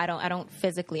I don't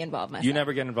physically involve myself. You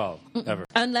never get involved, ever.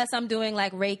 Unless I'm doing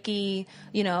like Reiki,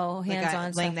 hands-on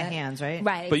stuff. laying the hands, right?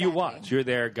 Right. But you exactly. watch. You're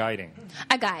there guiding.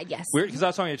 I guide, yes. Because I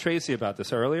was talking to Tracy about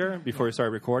this earlier, before we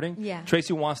started recording. Yeah.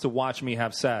 Tracy wants to watch me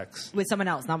have sex With someone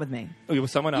else, not with me.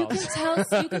 with someone You else.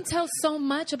 can tell so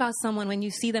much about someone when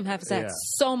you see them have sex.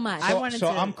 Yeah. So much. So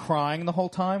I'm crying the whole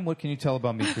time. What can you tell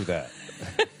about me through that?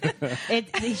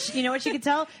 You know what you can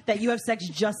tell? That you have sex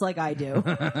just like I do.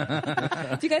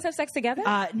 Do you guys have sex together?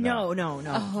 No.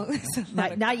 Oh,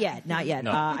 Not yet.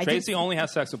 No. Tracy only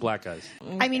has sex with black guys.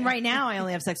 I mean, right now I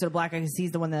only have sex with a black guy because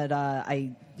he's the one that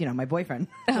my boyfriend.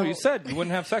 No, you said you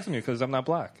wouldn't have sex with me because I'm not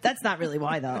black. That's not really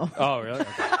why, though. Oh, really?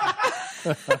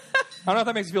 Okay. I don't know if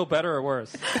that makes you feel better or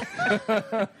worse.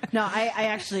 No, I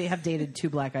actually have dated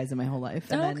 2 black guys in my whole life.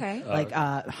 And okay.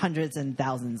 then, hundreds and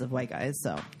thousands of white guys.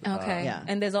 So Okay. yeah.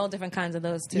 And there's all different kinds of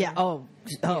those too. Yeah. Oh,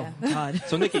 God.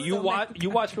 So, Nikki, you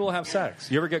watch people have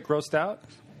sex. You ever get grossed out?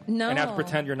 No. And have to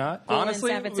pretend you're not? Well, in Honestly,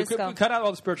 San Francisco. we cut out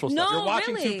all the spiritual stuff. No, You're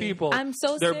watching really. 2 people. I'm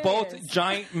so They're serious. both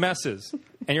giant messes.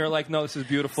 And you're like, no, this is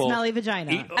beautiful. Smelly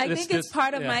vagina. I think it's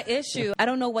part of my issue. I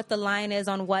don't know what the line is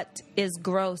on what is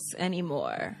gross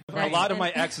anymore. A lot of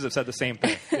my exes have said the same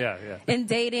thing. Yeah. In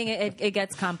dating, it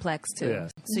gets complex too. Yeah.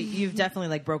 So you've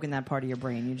definitely broken that part of your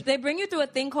brain. They bring you through a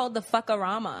thing called the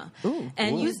fuckorama. Ooh.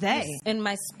 And Who's they? In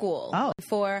my school. Oh.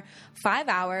 For 5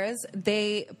 hours,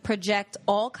 they project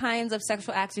all kinds of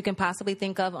sexual acts you can possibly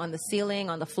think of on the ceiling,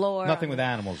 on the floor. Nothing with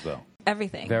animals, though.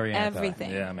 Everything. Very anti. Everything.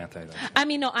 Yeah, I'm anti that. I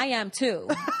mean, no, I am too.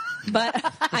 But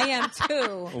I am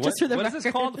too. What is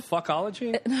this called?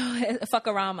 Fuckology?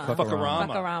 Fuckorama.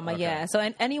 Fuckorama. Yeah. Okay.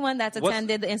 So anyone that's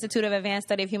attended the Institute of Advanced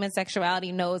Study of Human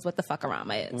Sexuality knows what the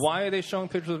fuckorama is. Why are they showing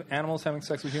pictures of animals having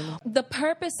sex with humans? The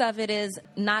purpose of it is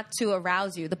not to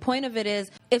arouse you. The point of it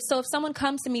is, if someone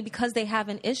comes to me because they have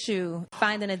an issue,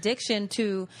 find an addiction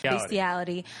to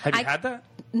bestiality. Have you had that?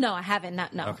 No, I haven't.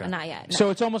 Not yet. No. So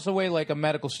it's almost the way like a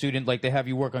medical student, like they have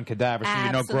you work on cadavers, so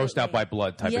you're not grossed out by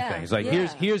blood type of things. Like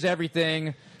here's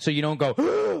everything, so you don't go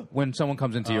when someone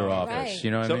comes into your office. Right.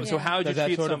 You know what I mean? So how would you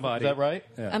treat somebody? Is that right?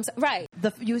 Yeah. Right.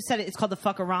 You said it's called the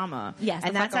fuckorama. Yes,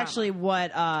 and the that's fuckorama. actually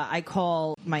what I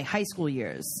call my high school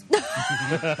years.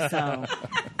 So,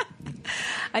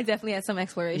 I definitely had some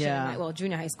exploration Yeah. in my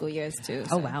junior high school years too.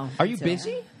 oh So. wow. Are you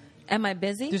busy? Am I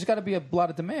busy? There's got to be a lot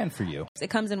of demand for you. It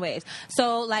comes in waves.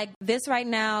 So like this right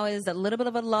now is a little bit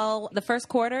of a lull. The first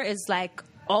quarter is like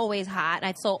always hot.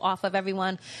 I so off of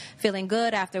everyone feeling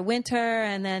good after winter,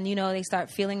 and then they start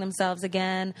feeling themselves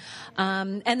again,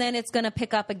 and then it's going to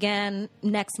pick up again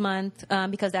next month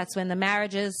because that's when the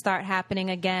marriages start happening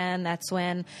again. That's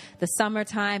when the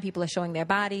summertime people are showing their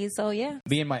bodies. So yeah.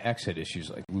 Me and my ex had issues.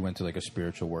 Like we went to like a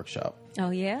spiritual workshop, Oh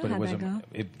yeah. but it How'd was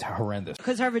that go? horrendous.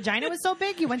 Because her vagina was so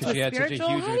big, you went to She a had such a spiritual.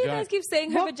 huge How do you guys keep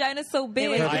saying her vagina's so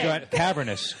big? Her vagina,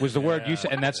 cavernous was the word you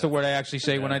said, and that's the word I actually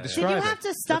say when I Did describe you have it.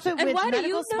 to stuff it And with why do medical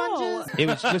you medical sponges? It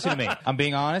was. Listen to me. I'm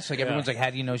being honest. Like everyone's Yeah. like, how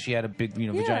do you know she had a big,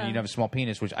 vagina? You don't have a small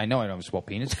penis, which I know I don't have a small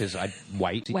penis because I'm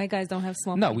white. White guys don't have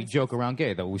small. No, penises. we joke around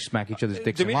gay though. We smack each other's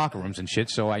dicks Did in we- locker rooms and shit.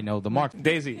 So I know the mark.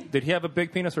 Daisy, did he have a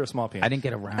big penis or a small penis? I didn't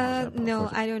get around. No,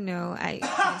 I don't know.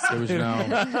 There was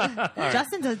no.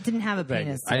 Justin didn't have a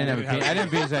penis. I didn't have a penis. I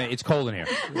didn't have a penis. It's cold in here.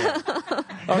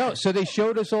 No, so they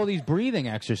showed us all these breathing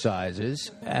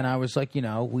exercises, and I was like,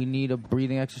 we need a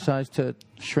breathing exercise to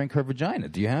shrink her vagina.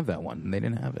 Do you have that one? And they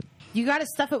didn't have it. You got to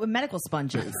stuff it with medical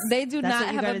sponges. They do That's not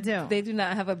what you have gotta a. do. They do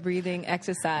not have a breathing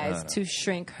exercise to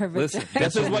shrink her Listen, vagina.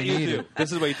 this is what you need. do.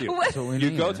 This is what you do. That's what we You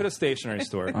need. go to the stationery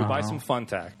store, you buy some Fun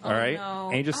Tack, all right? no.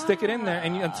 And you just stick it in there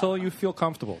until you feel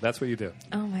comfortable. That's what you do.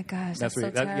 Oh my gosh, That's that's what so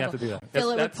you, terrible. you have to do that. Fill That's, it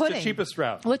with that's the pudding. cheapest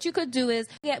route. What you could do is,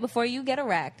 before you get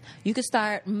erect, you could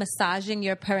start massaging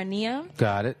your perineum.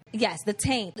 Got it. Yes, the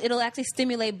taint. It'll actually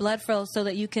stimulate blood flow so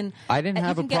that you can. I didn't you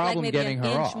have a can get, like, problem maybe getting an her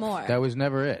inch off. More. That was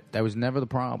never it. That was never the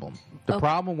problem. The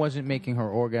problem wasn't making her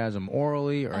orgasm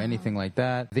orally or anything like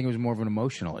that. I think it was more of an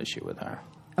emotional issue with her.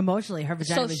 Emotionally, her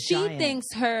vagina So was she giant. thinks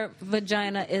her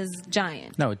vagina is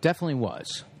giant. No, it definitely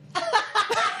was.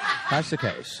 That's the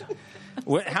case.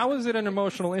 How is it an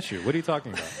emotional issue? What are you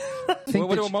talking about? think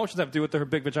What do that emotions have to do with her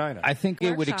big vagina? I think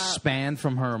it would Workshop. expand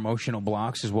from her emotional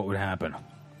blocks is what would happen.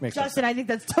 Makes no Justin, I think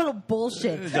that's total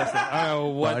bullshit. sense. Justin, I don't know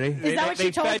what. Buddy. They, Is that what they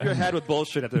she told fed your head with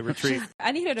bullshit at the retreat.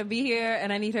 I need her to be here,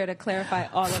 and I need her to clarify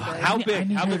all of this. How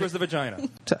big? How big was the vagina?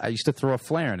 I used to throw a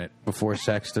flare in it before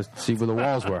sex to see where the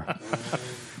walls were.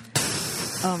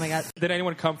 Oh my god. Did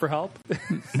anyone come for help?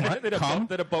 Did, Come?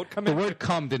 did a boat come The in? word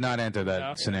 "come" did not enter that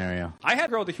No. scenario. I had a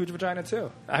girl with a huge vagina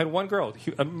too. I had one girl,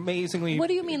 amazingly. What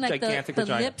do you mean, like gigantic the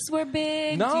vagina. lips were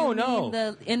big? No, do you no. mean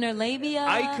the inner labia?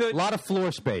 I A could, lot of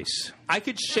floor space. I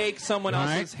could shake someone All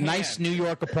else's right, hand. nice New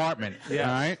York apartment. Yeah.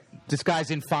 All right, this guy's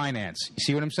in finance. You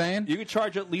see what I'm saying? You could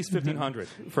charge at least $1,500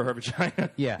 for her vagina.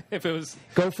 Yeah. if it was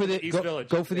Go for the East Village.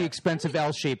 go for the Yeah. expensive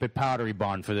L shape at Pottery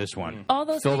Barn for this one. All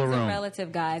those Fill the things are room.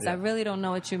 relative, guys. I really don't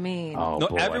know what you mean. Oh No,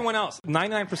 boy. everyone else.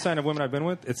 99% of women I've been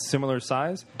with, it's similar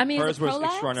size. I mean, hers is it was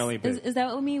prolapse? extraordinarily big. Is that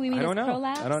what we mean? We mean I don't it's know.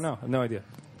 prolapse? I don't know. I have no idea.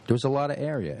 There was a lot of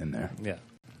area in there. Yeah.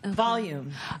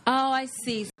 Volume. Oh, I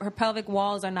see. Her pelvic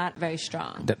walls are not very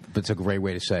strong. That's a great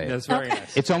way to say it. That's very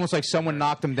nice. It's almost like someone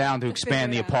knocked them down to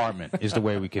expand the Figure it out. apartment. Is the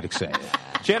way we could say it.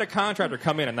 She had a contractor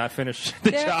come in and not finish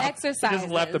the There are job. She exercises.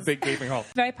 just left a big gaping hole.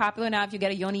 Very popular now if you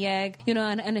get a yoni egg,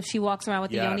 and if she walks around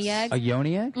with Yes. the yoni egg. A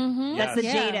yoni egg? That's the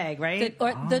Yeah. jade egg, right?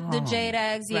 The jade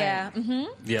eggs, yeah. Right. hmm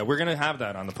Yeah, we're gonna have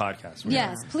that on the podcast. We're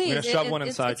Yes, gonna, please. We're gonna shove It- one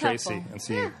it's- inside it's Tracy helpful. and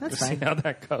see, that's see fine. how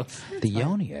that goes. The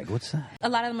yoni egg? What's that? A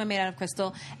lot of them are made out of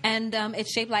crystal, and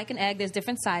it's shaped like an egg. There's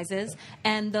different sizes,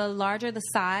 and the larger the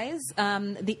size,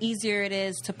 the easier it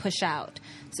is to push out.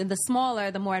 So the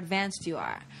smaller, the more advanced you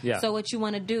are. Yeah. So what you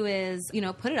want to do is,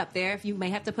 put it up there. If you may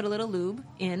have to put a little lube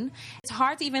in. It's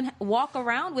hard to even walk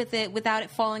around with it without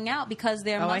it falling out because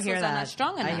their Oh, I muscles hear are that. not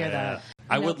strong enough. I hear that.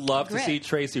 I would love to grip. see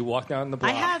Tracy walk down the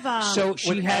block. I have. So she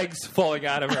with had eggs falling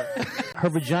out of her. her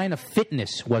vagina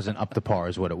fitness wasn't up to par,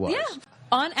 is what it was. Yeah.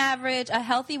 On average, a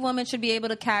healthy woman should be able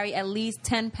to carry at least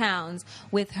 10 pounds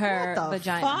with her What the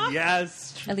vagina. fuck?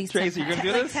 Yes, At least Tracy, 10 you're gonna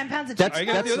do like this? 10 pounds of That's, Are you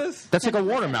gonna that's, do this? that's like a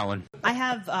watermelon. I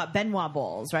have Benoit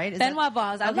balls, right? Is Benoit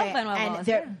balls. I love Benoit and balls,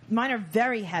 they're- yeah. Mine are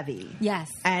very heavy. Yes.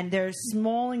 And they're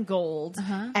small and gold.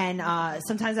 And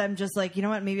sometimes I'm just like, you know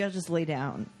what? Maybe I'll just lay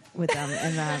down with them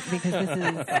and because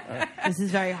this is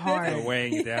very hard They're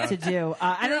weighing you down. to do.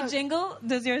 I Do don't. they jingle?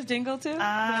 Does yours jingle too?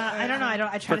 I don't know.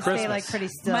 I try to For stay like Christmas. pretty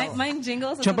still. Mine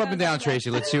jingles. Jump up and down, Tracy.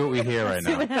 Let's see what we hear right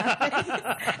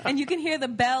now. And you can hear the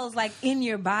bells like in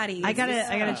your body. I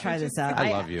gotta try this out.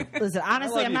 I love you. Listen,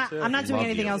 honestly, I I'm love not. you, too. I'm not doing Love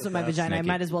anything you. else with my vagina. I Nikki.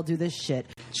 might as well do this shit.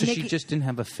 So Nikki- she just didn't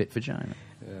have a fit vagina.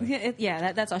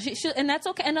 Yeah, that's all. And that's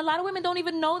okay. And a lot of women don't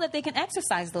even know that they can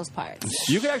exercise those parts.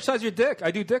 You can exercise your dick.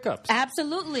 I do dick ups.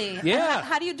 Absolutely. Yeah. And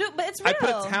how do you do it? But it's real. I put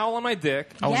a towel on my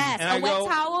dick. Yes, and a I wet go,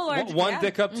 towel or- one yeah.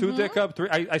 dick up, two dick up, three.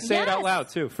 I say it out Yes. loud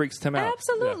too. Freaks Tim out.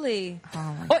 Absolutely.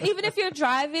 Or even if you're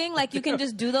driving, like you can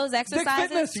just do those Yeah. Dick exercises.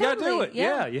 fitness. You gotta do Totally. it.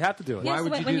 Yeah, you have to do it. Yes, Why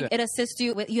would when, you when do that? It assists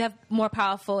you with, you have more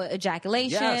powerful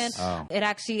ejaculation. Yes. Oh. It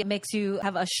actually makes you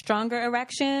have a stronger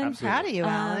erection. Absolutely. Proud of you,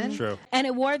 Alan. True. And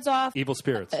it wards off Evil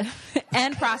spirits.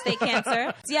 and prostate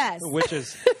cancer. Yes.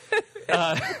 Witches.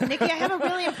 Nikki, I have a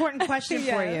really important question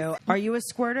for you. Are you a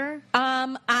squirter?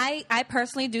 I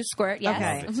personally do squirt.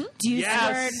 Yes. Okay. Do you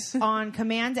Yes. squirt on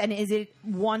command, and is it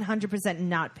 100%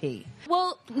 not pee?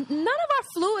 Well, none of our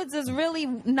fluids is really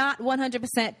not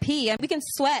 100% pee. And we can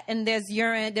sweat, and there's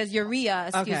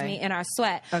urea, in our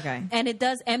sweat. Okay. And it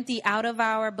does empty out of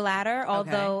our bladder,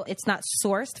 although it's not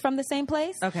sourced from the same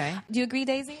place. Okay. Do you agree,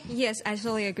 Daisy? Yes, I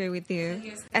totally agree with you.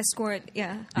 Escort,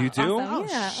 yeah. You do? Awesome.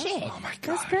 Yeah. Shit. Oh my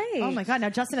god. That's great. Oh my God! Now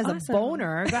Justin has a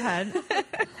boner. Go ahead.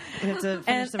 We have to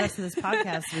finish the rest of this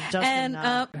podcast with Justin. And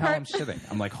How I'm sitting.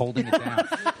 I'm like holding it down.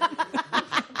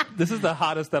 This is the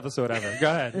hottest episode ever. Go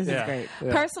ahead. This is great.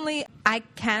 Yeah. Personally, I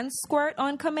can squirt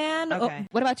on command. Okay.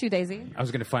 What about you, Daisy? I was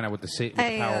going to find out what the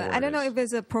power word I don't know is. if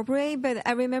it's appropriate, but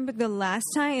I remember the last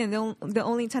time and the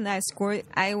only time that I scored,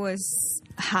 I was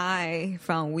high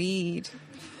from weed.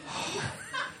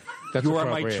 That's You are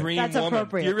my appropriate. dream That's woman.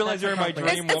 appropriate. You realize That's you're my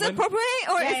appropriate. dream It's woman? appropriate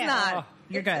or it's yeah. not?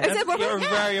 You're good. Is it appropriate? You're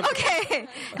very Okay. And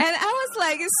I was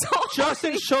like, it's so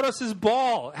Justin showed us his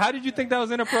ball. How did you think that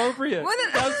was inappropriate? What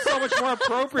did- That was so much more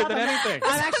appropriate than anything.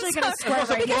 I'm actually going to The most squirt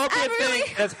right now. appropriate I really-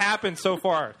 thing has happened so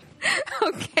far.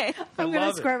 okay. I'm going to love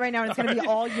it. squirt right now, and it's going to be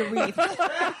all urethra.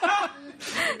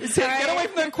 Get away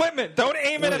from the equipment. Don't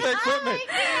aim it at the equipment.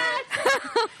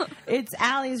 It's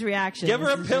Allie's reaction. Give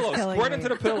her a This is pillow. just killing Squirt me. into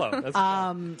the pillow. That's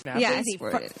Yeah, I Daisy,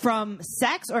 squirted. from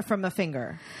sex or from a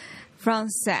finger? From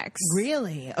sex.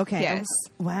 Really? Okay. Yes.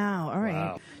 Wow. All right.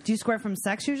 Wow. Do you squirt from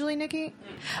sex usually, Nikki?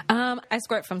 I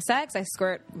squirt from sex. I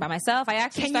squirt by myself. I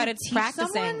actually Can you started teach practicing.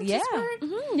 someone to Yeah. squirt?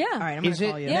 Yeah. All right. I'm going Is to it-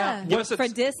 call you. Yeah, Give us a- for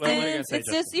what were you gonna distance. say,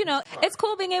 It's just, it's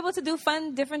cool being able to do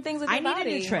fun, different things with I your need a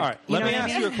body. new trick. All right, You let know me what I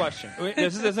ask mean? you a question.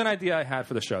 This is an idea I had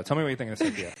for the show. Tell me what you think of this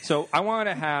idea. So I want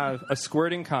to have a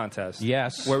squirting contest.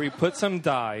 Yes. Where we put some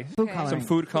dye, coloring. some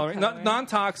food coloring,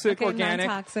 non-toxic, Okay, organic,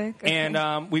 non-toxic, okay.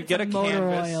 and we get a motor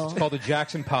canvas. oil. It's called the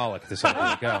Jackson Pollock. This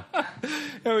idea. Go.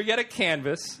 And we get a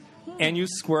canvas, and you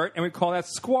squirt, and we call that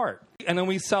squart. And then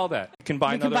we sell that. You can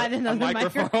buy You can buy another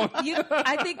microphone.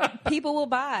 I think people will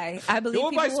buy. I believe will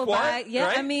people buy will squirt, buy. Yeah,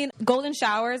 right? I mean, golden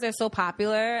showers are so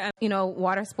popular.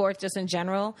 Water sports just in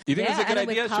general. You think it's a good and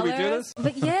with idea? Should we do colors. this?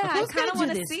 But yeah, I Who's kind gonna of do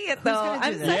want to this? see it Who's though. gonna do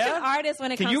I'm this? such Yeah? an artist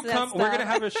when it Can comes you to come? that We're stuff. going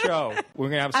to have a show. We're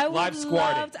going to have live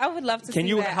squatting. I would love to. Can see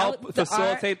you that. help The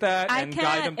facilitate that I and can.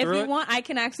 guide them through If you it? want, I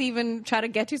can actually even try to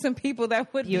get you some people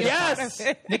that would. be a part Yes! of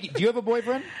it. Nikki, do you have a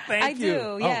boyfriend? Thank I you.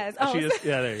 do. Yes. She is,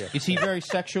 yeah, there you go. Is he very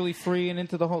sexually free and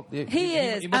into the whole? He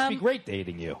is. It must be great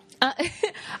dating you.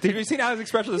 Did you see Allie's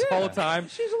expression this whole time?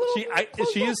 She's a little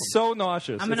She is so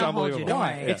nauseous. I'm It's gonna hold you. unbelievable. Don't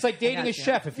Why? worry. It's like dating I got a you.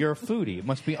 chef. If you're a foodie, it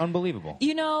must be unbelievable.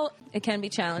 It can be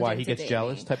challenging. Why he to gets date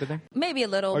jealous, me. type of thing. Maybe a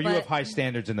little. Or you but have high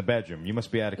standards in the bedroom. You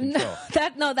must be out of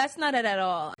control. That's not it at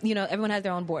all. Everyone has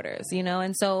their own borders,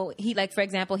 and so he, like, for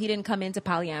example, he didn't come into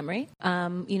polyamory.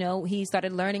 He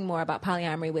started learning more about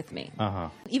polyamory with me.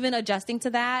 Even adjusting to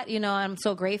that, I'm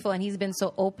so grateful, and he's been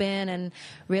so open and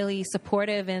really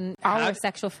supportive in our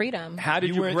sexual freedom. How did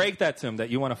You you were- break that to him that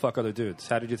you want to fuck other dudes?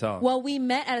 How did you tell him? Well, we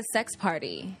met at a sex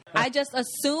party. I just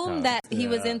assumed that he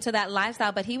was into that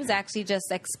lifestyle, but he was actually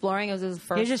just exploring. It was his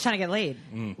first. You're just trying to get laid.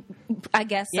 I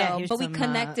guess so. Yeah, here's But we some,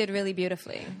 connected really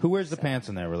beautifully. Who wears the pants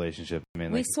in that relationship? I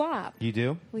mean, We like, swap. You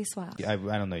do? We swap. I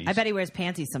don't know. I bet he wears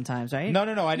panties sometimes, right? No.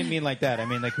 I didn't mean like that. I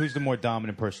mean, like, who's the more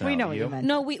dominant personality? We know what you meant.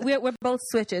 No, we're both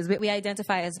switches. We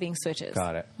identify as being switches.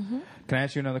 Got it. Can I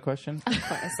ask you another question? Of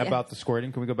course. About the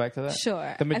squirting? Can we go back to that?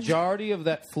 Sure. The majority of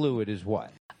that fluid is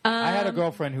what? I had a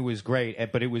girlfriend who was great,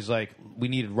 but it was like we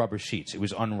needed rubber sheets. It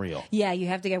was unreal. Yeah, you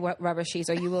have to get rubber sheets,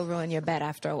 or you will ruin your bed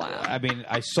after a while. I mean,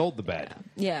 I sold the bed.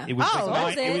 Yeah. It was Oh,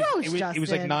 like was it? Gross, it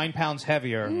was like Justin. 9 pounds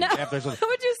heavier. No, After how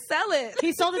would you sell it?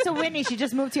 He sold it to Whitney. She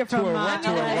just moved here from to a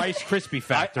Rice Krispie I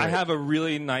factory. have a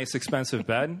really nice, expensive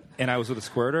bed, and I was with a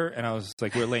squirter, and I was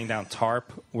like, we're laying down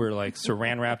tarp, we're like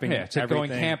saran wrapping, Yeah, it's like everything.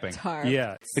 going camping. Tarp.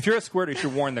 Yeah, if you're a squirter, you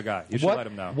should warn the guy. You should let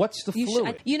him know. What's the You fluid?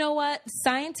 should, you know what?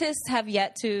 Scientists have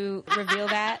yet to reveal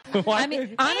that. Why? I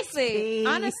mean, honestly,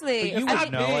 But you I would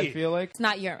mean, know, I feel like. it's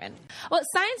not urine. Well,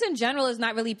 science in general is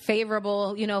not really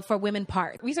favorable, for women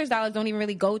parts. Research dollars don't even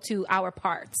really go to our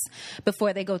parts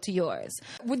before they go to yours.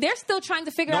 They're still trying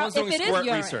to figure No out one's if doing it is squirt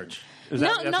urine. research. No,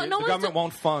 the one's government doing-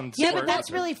 won't fund. Yeah, squirt but that's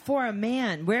research. really for a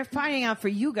man. We're finding out for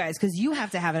you guys because you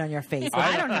have to have it on your face.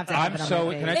 I don't have to have I'm it on so.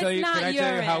 my face. Can I It's tell you? not Can I tell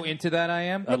you urine. how into that I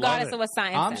am? Regardless it. of what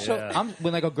science I'm says. so. Yeah. I'm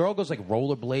when like a girl goes like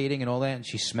rollerblading and all that, and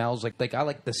she smells like I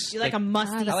like the. You like a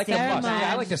musty I like the must. pheromones.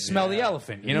 Yeah, I like to smell the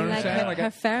elephant. You know You what I'm like saying? her- her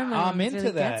pheromones I'm into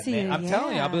really that, get to man. you, I'm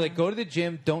telling you, I'll be yeah. like, go to the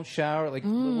gym, don't shower, like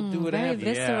we'll do Very whatever.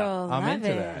 visceral. I'm Love into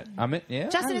it. that. I'm in. Yeah.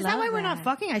 Justin, I is that why love we're not that.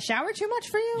 fucking? I shower too much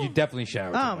for you? You definitely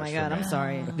shower. too Oh much my for god, me. I'm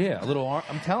sorry. Yeah, a little little arm.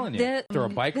 I'm telling you. After a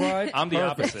bike ride, I'm the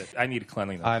opposite. I need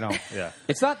cleanliness. I don't. Yeah.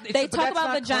 It's not. They talk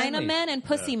about vagina men and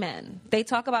pussy men. They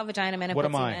talk about vagina men and What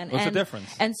pussy am I? men. What's the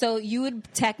difference? And so you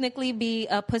would technically be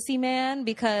a pussy man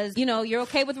because, you're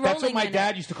okay with rolling. That's what my in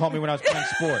dad it. used to call me when I was playing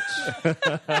sports.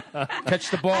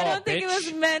 Catch the ball, I don't think bitch. it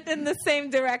was meant in the same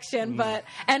direction, but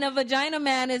and a vagina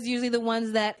man is usually the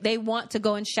ones that they want to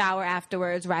go and shower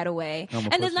afterwards right away. I'm a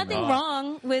And there's pussy nothing man.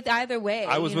 wrong with either way.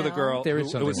 I was with a girl. There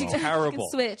is It was something wrong. terrible. You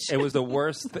can switch. It was the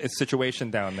worst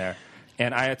situation down there.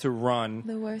 And I had to run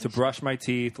The worst. to brush my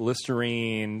teeth,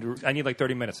 Listerine. I need like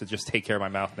 30 minutes to just take care of my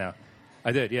mouth now.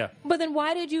 I did, yeah. But then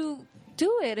why did you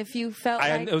do it if you felt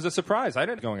like... It was a surprise. I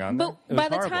didn't going on there. But It was by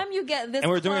the horrible. time you get this and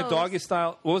we were doing a close- doggy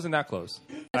style. What wasn't that close?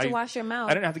 to wash your mouth.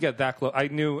 I didn't have to get that close. I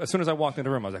knew as soon as I walked into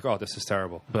the room, I was like, "Oh, this is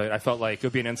terrible." But I felt like it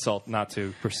would be an insult not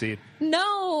to proceed.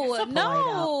 No, Ellen.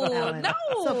 no.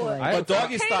 So polite. But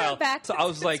doggy Okay, style. back. So I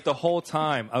was like the whole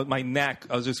time, my neck,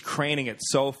 I was just craning it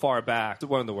so far back.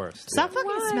 One of the worst. Stop fucking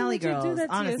Why smelly would you do girls. that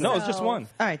to Honestly. No, it's just one.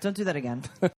 All right, don't do that again.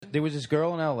 There was this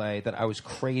girl in L.A. that I was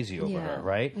crazy over Yeah. her,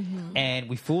 right? And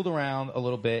we fooled around a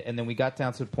little bit, and then we got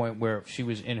down to the point where she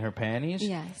was in her panties.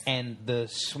 Yes. And the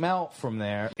smell from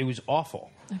there, it was awful.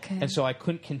 Okay. And so I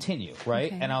couldn't continue, right?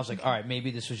 Okay. And I was like, all right,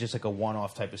 maybe this was just like a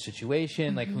one-off type of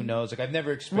situation. Like, who knows? Like, I've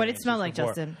never experienced What did it smell this like, before.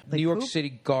 Justin? New Like York poop?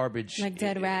 City garbage. Like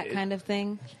dead rat kind of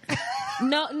thing.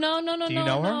 No. Do you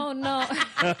know her? No.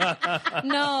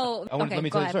 No. Let me go tell you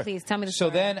the ahead, story. please. Tell me the So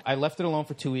story. then I left it alone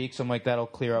for 2 weeks. I'm like, that'll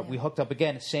clear up. We hooked up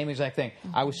again. Same exact thing.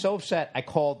 I was so upset. I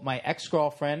called my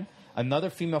ex-girlfriend, another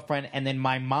female friend, and then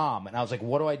my mom. And I was like,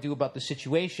 what do I do about the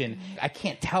situation? I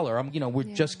can't tell her. We're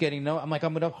just getting to know. I'm like,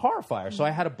 I'm going to horrify her. So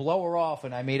I had to blow her off,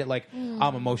 and I made it like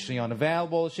I'm emotionally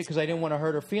unavailable and shit because I didn't want to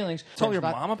hurt her feelings. Told your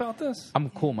Not- mom about this? I'm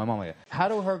cool. My mom like that. How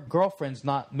do her girlfriends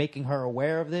not making her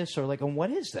aware of this? Or like, and what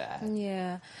is that?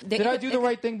 Yeah. Did I do the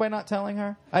right thing by not telling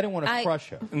her? I didn't want to crush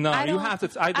her. No, I you don't- have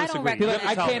to. I I don't disagree. recommend You it. have to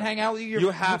I tell can't her. hang out with you. You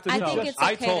have to I tell think her. it's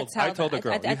okay to tell I told the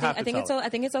girl. You have to tell her. I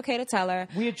think it's okay to tell her.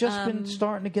 We had just been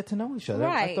starting to get to know each other.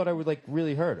 I Right. thought I would like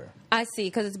really hurt her. I see,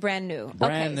 because it's brand new.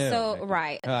 Brand okay, new. so Nikki.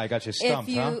 right. I got you stumped,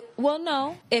 if you, huh? Well,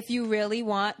 no. If you really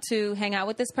want to hang out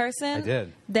with this person, I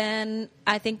did. Then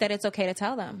I think that it's okay to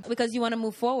tell them because you want to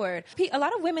move forward. A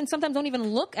lot of women sometimes don't even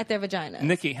look at their vaginas.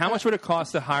 Nikki, how much would it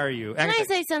cost to hire you? Can I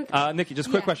say something? Nikki, just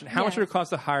a quick Yeah. question. How much Yeah. would it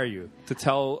cost to hire you to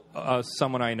tell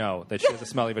someone I know that she has a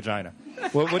smelly vagina?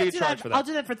 What do you charge for that? I'll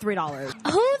do that for $3.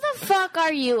 Who the fuck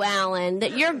are you, Alan,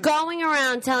 that you're going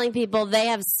around telling people they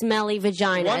have smelly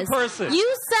vaginas? One person.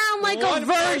 You sound like One a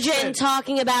virgin person.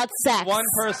 talking about sex. One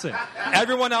person.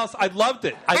 Everyone else, I loved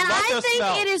it. I and loved I the think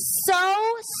smell. it is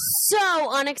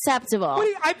so unacceptable What do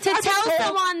you- I- to I've been tell told-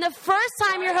 someone the first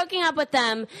time you're hooking up with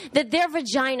them that their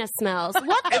vagina smells.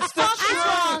 What the It's the fuck is truth.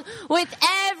 wrong with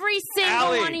every single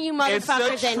Allie, one of you it's the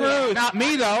motherfuckers in here? truth. Not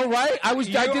me though, right? I did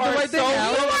the are right thing. so Alex.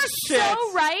 You full are of shit.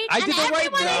 so right. I did and the right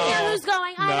everyone in thing. here who's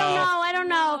going, I don't No. know, I don't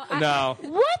know. No.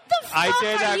 What the fuck I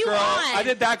did are that you girl. on? I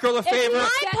did that girl a If favor. my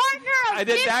partner of I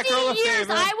did that 15 girl a years,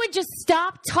 favor. I would just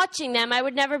stop touching them. I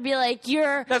would never be like,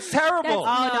 you're... That's terrible.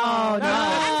 Oh,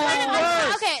 no.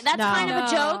 That's No. kind of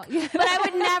a joke, but I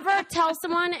would never tell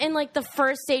someone in like the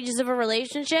first stages of a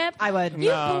relationship. I would. You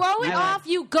No. blow it I would. off,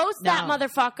 you ghost that No.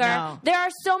 motherfucker. No. There are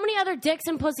so many other dicks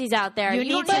and pussies out there. You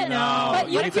don't need to know. No,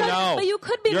 you need to know. But you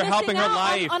could be You're missing helping her out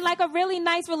life. on like a really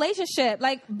nice relationship.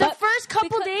 Like The but first couple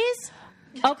because- days.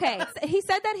 Okay, he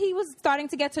said that he was starting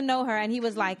to get to know her and he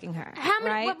was liking her. How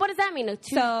many? Right? What does that mean?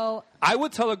 So I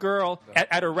would tell a girl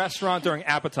at a restaurant during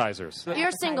appetizers.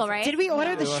 You're single, right? Did we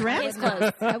order the It's shrimp?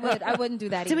 closed. I wouldn't do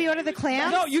that. Did we either. order the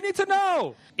clams? No, you need to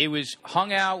know. It was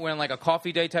hung out, went on like a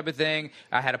coffee day type of thing.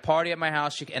 I had a party at my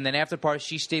house, and then after the party,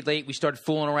 she stayed late. We started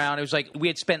fooling around. It was like we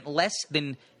had spent less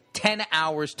than 10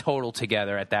 hours total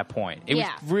together at that point. It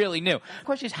Yeah. was really new. The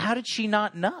question is, how did she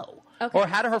not know? Okay. Or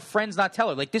how did her friends not tell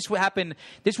her? Like, this would happen.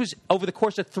 This was over the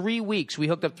course of 3 weeks. We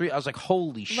hooked up I was like,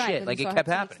 holy shit. Right, Like, you it saw kept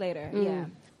her 2 weeks happening. later. Yeah.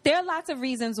 There are lots of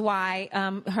reasons why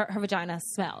her vagina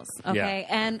smells, okay?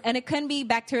 Yeah. And it can be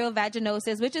bacterial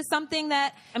vaginosis, which is something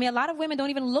that, a lot of women don't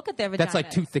even look at their vaginas. That's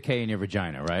like tooth decay in your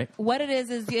vagina, right? What it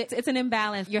is it's an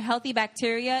imbalance. Your healthy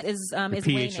bacteria is pH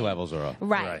waning. levels are up.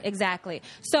 Right, exactly.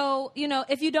 So,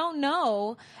 if you don't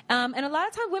know, and a lot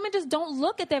of times women just don't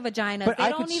look at their vaginas. But They I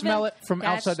don't could even, smell it from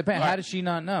That's- outside the pan. How does she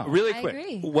not know? Really I quick.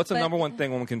 agree. What's the But- number one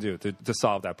thing women can do to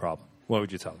solve that problem? What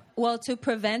would you tell them? Well, to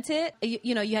prevent it,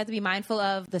 you have to be mindful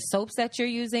of the soaps that you're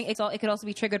using. It could also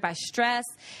be triggered by stress.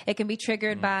 It can be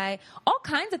triggered by all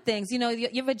kinds of things.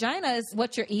 Your vagina is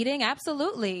what you're eating.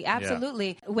 Absolutely.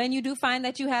 When you do find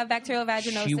that you have bacterial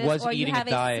vaginosis She was or you eating have a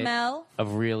diet smell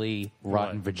of really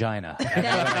rotten vagina. When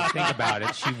I think about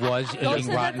it, she was eating to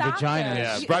the rotten doctor.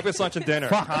 vaginas. Yeah, breakfast, lunch, and dinner.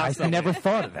 Fuck, I never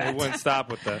thought of They that. wouldn't stop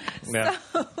with that. Yeah.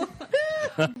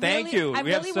 Thank you. I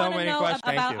We have really so want to many know questions.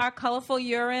 Thank about you. our colorful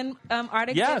urine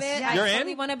art Yes, exhibit. you're I in?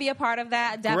 really want to be a part of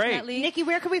that. Definitely. Nikki,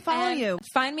 where can we follow And you?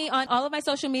 Find me on all of my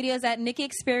social medias at Nikki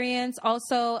Experience.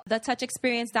 Also,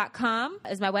 thetouchexperience.com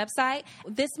is my website.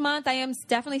 This month, I am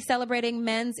definitely celebrating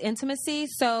men's intimacy.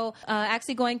 So,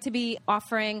 actually going to be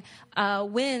offering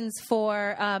wins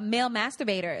for male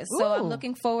masturbators. So, I'm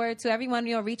looking forward to everyone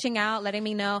reaching out, letting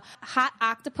me know. Hot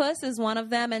Octopus is one of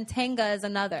them, and Tenga is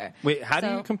another. Wait, how do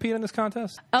So- you compete in this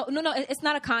contest? Oh, no, it's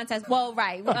not a contest. Well,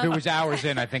 right. If it was hours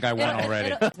in, I think I won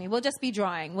already. We'll just be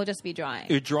drawing.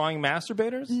 You're drawing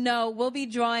masturbators? No, we'll be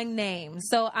drawing names.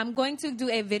 So I'm going to do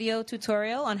a video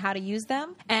tutorial on how to use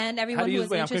them, and How everyone do you who use?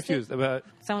 is Wait, I'm interested, confused about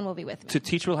someone will be with me to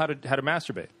teach people how to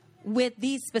masturbate. with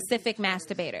these specific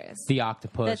masturbators. The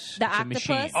octopus. The It's a octopus.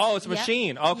 machine. Oh, it's a Yep.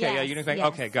 machine. Okay, Yes, yeah, you didn't think. yes.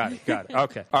 Okay, got it.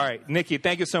 Okay, all right, Nikki,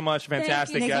 thank you so much.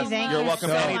 Fantastic Thank you guest. so much. You're welcome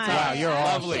So much. anytime. Wow, you're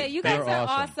lovely. awesome. You guys You're are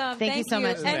awesome. awesome. Thank you so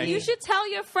much. And Thank you you. should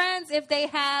tell your friends if they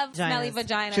have smelly Vaginas.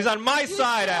 vaginas. She's on my You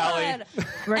side, should. Allie.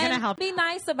 We're gonna And help. Be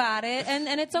nice about it, and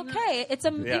it's okay. It's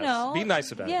a Yes, be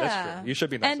nice about it. That's yeah. true. You should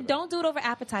be nice and about don't do it over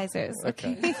appetizers.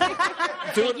 Okay.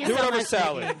 Do it over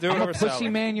salad. Do it I'm over a pussy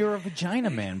salad. man. You're a vagina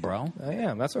man, bro. I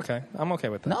am. That's okay. I'm okay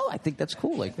with that. No, I think that's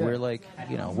cool. Like we're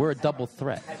we're a double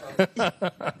threat.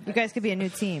 You guys could be a new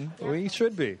team. We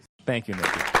should be. Thank you, Nikki.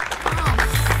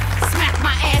 Smack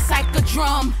my ass like a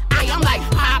drum. I'm like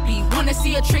Poppy. Wanna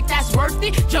see a trick that's worth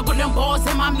it? Juggle them balls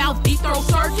in my mouth, deep throw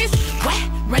circus. Wet,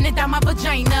 running down my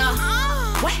vagina.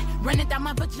 Wet, running down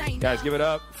my vagina. Guys, give it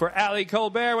up for Allie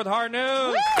Kolbert with Hard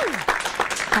News.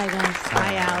 Hi, guys.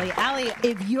 Hi, Allie. Allie,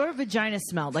 if your vagina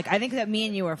smelled, like I think that me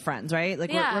and you are friends, right? Like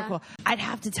we're Yeah. cool. I'd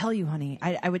have to tell you, honey.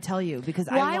 I would tell you because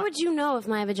Why would you know if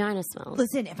my vagina smells?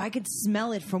 Listen, if I could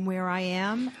smell it from where I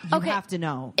am, you Okay. have to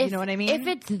know. You know what I mean? If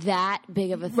it's that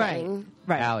big of a thing.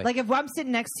 Right. Allie. Like if I'm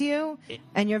sitting next to you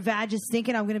and your vag is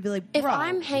stinking, I'm going to be like, If bro.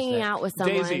 I'm hanging out with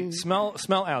someone. Daisy, smell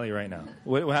Allie right now.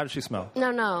 How does she smell?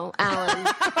 No, Alan.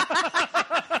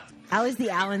 Allie's the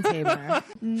Alan Tabor.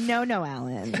 No,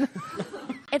 Alan.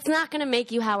 It's not going to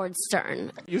make you Howard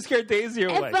Stern. You scared Daisy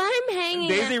away. If I'm hanging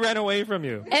Daisy ran away from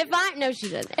you. No, she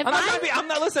didn't. If I'm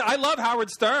not. Listen, I love Howard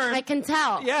Stern. I can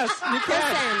tell. Yes, you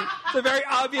can. Listen. It's a very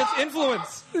obvious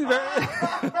influence.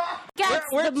 Gets,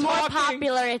 We're the more talking-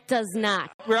 popular it does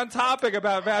not. We're on topic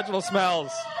about vaginal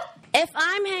smells. If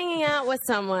I'm hanging out with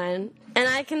someone and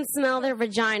I can smell their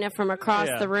vagina from across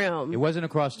Yeah. the room. It wasn't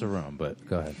across the room, but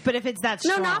go ahead. But if it's that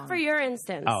No, strong. not for your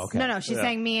instance. Oh, okay. No, she's Yeah.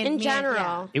 saying me and In me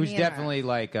general. And, It was me and her. definitely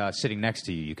like sitting next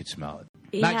to you. You could smell it.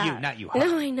 Yeah. Not you.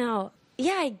 No, I know.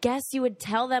 Yeah, I guess you would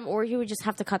tell them, or you would just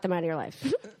have to cut them out of your life.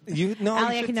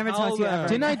 Allie, I can never trust you ever.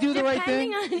 Didn't I do the right thing?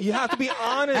 Depending on- You have to be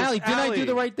honest. Allie, didn't I do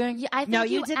the right thing? Yeah, I think No,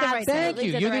 you did the right thing. Thank absolutely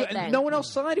you. did You're the right the- thing. no one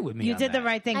else sided with me. You on did the that.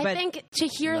 right thing, I but think to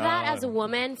hear that as a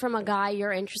woman from a guy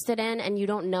you're interested in and you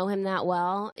don't know him that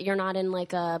well, you're not in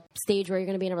like a stage where you're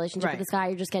going to be in a relationship Right. with this guy,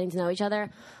 you're just getting to know each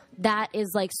other. That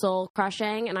is like soul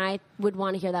crushing, and I would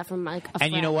want to hear that from like a friend.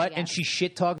 And you know what? I And guess. she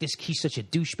shit talked. He's such a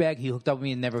douchebag. He hooked up with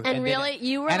me and never. And then- really,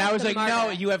 you were And like I was the like, no,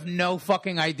 martyr. you have no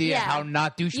fucking idea Yeah. how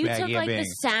not douchebag You took you're like being.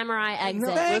 the samurai exit.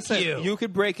 Listen, you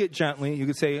could break it gently. You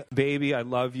could say, "Baby, I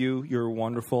love you. You're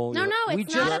wonderful. No, You're-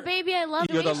 it's not a baby. I love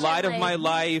You're the you light of shit, my like-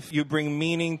 life. You bring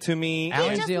meaning to me."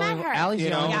 Allie's just the only met her. Allie's the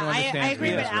You only know? one who I understands agree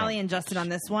me with as well. Allie and Justin on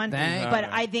this one. Thank but you.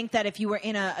 I think that if you were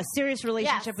in a serious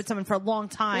relationship Yes. with someone for a long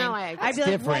time, No, I agree. I'd be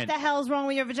like, different. what the hell's wrong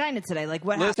with your vagina today? Like,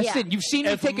 what happened? Listen, you've seen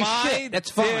me If take a my shit. That's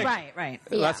fine. dick- Right.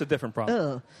 That's a different problem.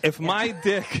 Ugh. If my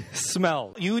dick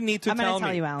smells, you need to I'm gonna tell tell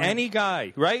me. you, Alan. Any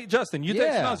guy, right, Justin? Your dick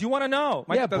Yeah. smells. You want to know?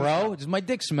 My Yeah, dick doesn't bro. smell. Does my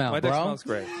dick smell, My bro? dick smells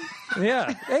great.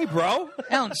 Yeah. Hey, bro.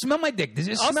 Alan, smell my dick. Does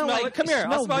it I'll smell smell like? it. Come here.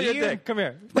 I'll smell your weird? dick. Come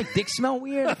here. My dick smell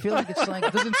weird. I feel like it's like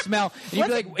it doesn't smell. And you'd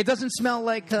be like, it doesn't smell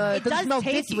like. It It doesn't does smell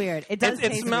taste dicky. weird. It does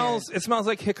It taste smells. weird. It smells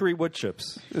like hickory wood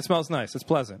chips. It smells nice. It's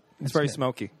pleasant. It's very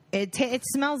smoky. It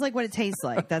smells like what it tastes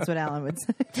like. That's what Alan would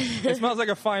say. It smells like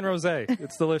a fine rosé.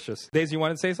 It's delicious. Daisy, you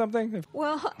want to say something?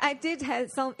 Well, I did have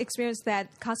some experience that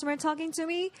customer talking to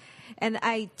me, and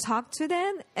I talked to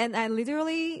them, and I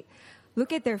literally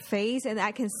look at their face, and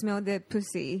I can smell the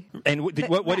pussy. And what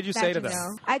did you say to them?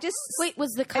 Vaginal. I just Wait,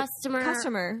 was the customer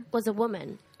customer. was a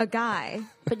woman? a guy.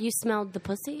 But you smelled the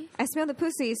pussy? I smelled the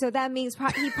pussy, so that means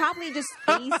he probably just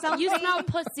ate something. You smelled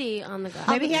pussy on the guy.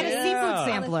 Maybe he had a Yeah. seafood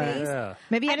sampler. Yeah.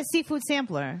 Maybe he had a seafood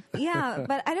sampler. Yeah,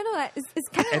 but I don't know. It's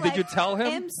kind of And like did you tell him?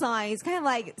 M sign. It's kind of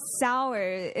like sour.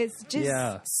 It's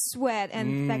just sweat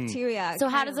and bacteria. So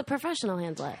how does a professional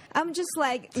handle it? I'm just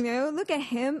like, look at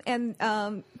him and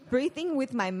breathing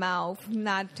with my mouth,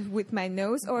 not with my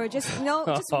nose, or just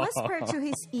just whisper to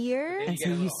his ear. And so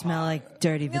you smell like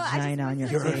dirty No, I vagina on your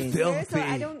just face. whisper so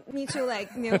I don't need to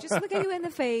just look at you in the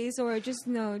face or just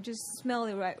smell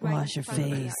it right. Wash your in front of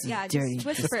me. face, you Yeah, dirty, just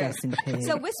whisper. disgusting pig.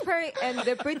 So whisper and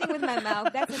the breathing with my mouth.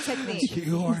 That's a technique.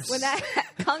 Yours. When I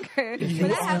conquer,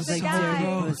 when I have smells the like guy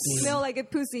dirty pussy. smell like a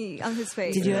pussy on his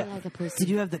face. Did you Like a pussy. did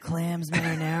you have the clams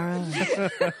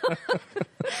marinara?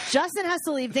 Justin has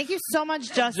to leave. Thank you so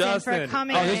much, Justin, for Justin.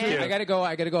 coming Oh, in. this is I gotta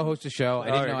go host a show. I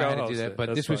didn't know I had to do that,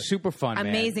 but this was super fun, man.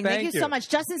 Amazing. Thank you so much.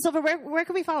 Justin Silver, where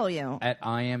can we follow you? At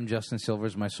I am Justin Silver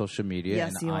is my social media,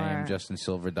 Yes, and you I are. am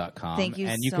JustinSilver.com. Thank you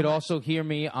And you so could much. also hear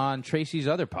me on Tracy's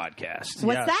other podcast,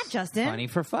 What's Yes. that, Justin? Funny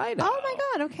for Fido. Oh my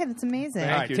God! Okay, that's amazing. All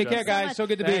right, Thank you, take care, Justin. guys. So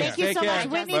good to be here. Thank you Take so care. much,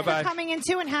 Whitney, Bye-bye. for coming in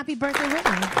too, and happy birthday, Whitney.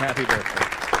 Happy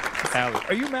birthday. Allie.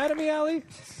 Are you mad at me, Allie?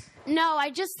 No, I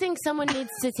just think someone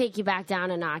needs to take you back down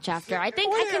a notch after. I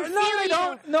think I can No, feel they you.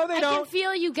 don't. No, they I don't. can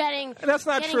feel you getting That's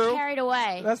not getting true. carried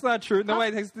away. That's not true.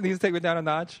 Nobody needs to take it down a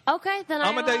notch. Okay, then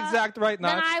I'm at the exact right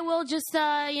Then notch. I will just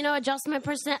adjust my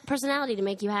personality to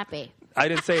make you happy. I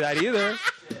didn't say that either.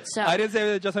 So I didn't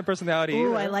say adjust my personality Ooh,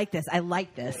 either. I like this. I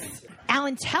like this.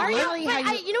 Alan, tell Are you, Allie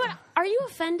how wait, you. you know what? Are you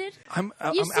offended? I'm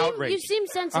You seem outraged. you seem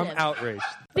sensitive. I'm outraged.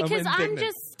 Because I'm indignant.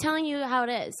 just telling you how it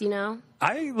is, you know?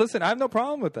 Listen, I have no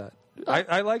problem with that.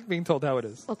 I like being told how it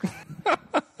is. Okay.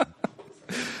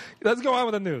 Let's go on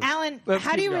with the news. Alan, Let's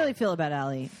how do keep you going. really feel about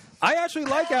Allie? I actually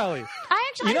like Allie.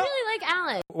 I You know- really like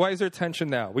Alan. Why is there tension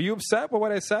now? Were you upset with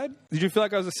what I said? Did you feel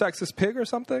like I was a sexist pig or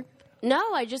something? No,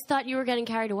 I just thought you were getting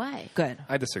carried away. Good.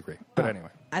 I disagree. But anyway,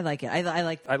 I like it. I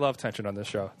like. I love tension on this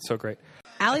show. It's so great.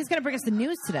 Allie's going to bring us the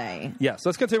news today. Yes,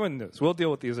 let's continue with the news. We'll deal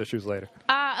with these issues later.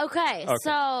 Okay,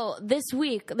 so this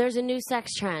week there's a new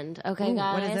sex trend. Okay, Ooh,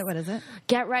 guys. what is it? What is it?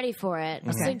 Get ready for it.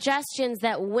 Okay. Suggestions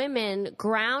that women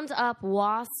ground up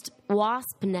wasp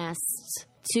nests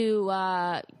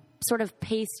to sort of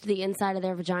paste the inside of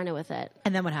their vagina with it.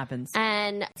 And then what happens?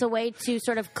 And it's a way to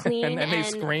sort of clean And they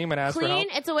scream and ask for clean.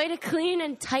 help? It's a way to clean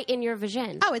and tighten your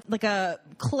vagina. Oh, it's like a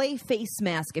clay face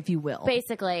mask, if you will.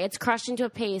 Basically, it's crushed into a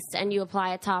paste and you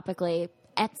apply it topically.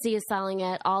 Etsy is selling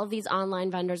it. All of these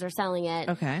online vendors are selling it.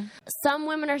 Okay. Some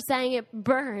women are saying it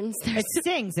burns. It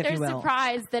stings, if They're you will.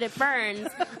 surprised that it burns.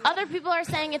 Other people are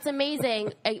saying it's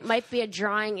amazing. It might be a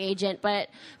drying agent, but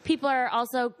people are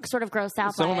also sort of grossed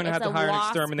out Some by women it. have It's to a hire an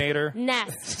wasp exterminator.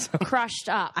 nest crushed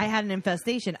up. I had an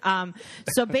infestation.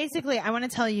 So basically, I want to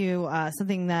tell you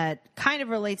something that kind of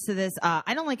relates to this.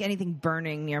 I don't like anything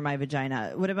burning near my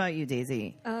vagina. What about you,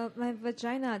 Daisy? My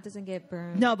vagina doesn't get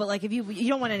burned. No, but like if you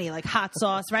don't want any like hot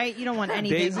sauce, right? You don't want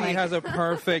anything Daisy like has a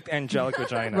perfect angelic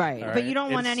vagina. right. all But you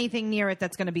don't want It's- anything near it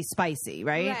that's going to be spicy,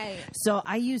 right? Right. So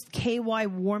I used KY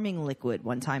warming liquid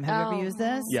one time. Have you ever used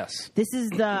this? Yes. This is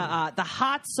the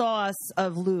hot sauce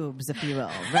of lubes, if you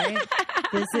will, right?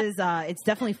 This is it's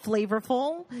definitely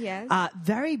flavorful. Yes.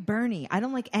 Very burny. I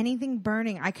don't like anything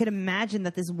burning. I could imagine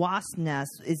that this wasp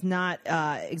nest is not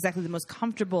exactly the most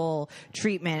comfortable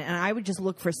treatment, and I would just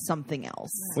look for something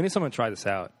else. We need someone to try this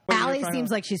out. Allie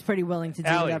seems like she's pretty willing to do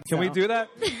Allie, it. can we do that?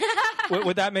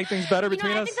 Would that make things better You know,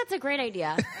 between I us? think that's a great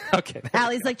idea. Okay.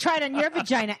 Allie's like, try it on your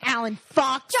vagina, Alan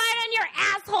Fox. Try it on your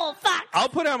asshole, fuck. I'll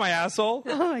put it on my asshole.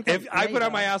 Oh my God. If I There put you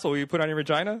on my go. asshole, will you put it on your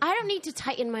vagina? I don't need to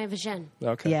tighten my vagina.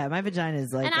 Okay. Yeah, my vagina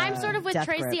is like. And I'm sort of with death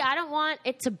Tracy. grip. I don't want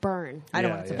it to burn. I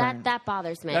don't Yeah, want it to yeah. burn. That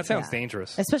bothers me. That sounds Yeah.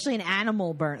 dangerous. Especially an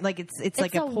animal burn. Like it's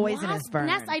like a poisonous wasp burn.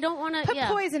 nest. I don't want to. Put Yeah.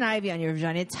 poison ivy on your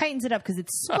vagina. It tightens it up because it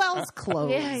swells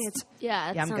closed.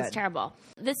 Yeah, that I'm sounds good. terrible.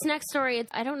 This next story,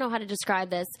 I don't know how to describe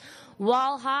this.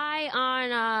 While high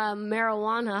on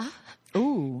marijuana,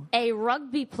 Ooh. a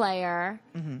rugby player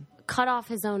cut off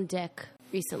his own dick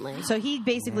recently. So he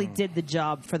basically did the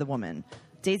job for the woman.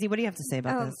 Daisy, what do you have to say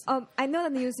about this? I know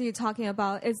the news you're talking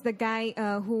about is the guy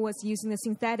who was using the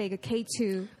synthetic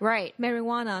K2 Right.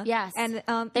 marijuana. Yes. And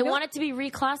They want it to be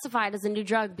reclassified as a new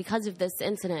drug because of this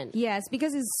incident. Yes,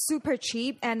 because it's super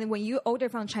cheap, and when you order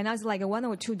from China, it's like $1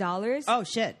 or $2. Oh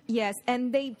shit. Yes,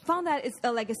 and they found that it's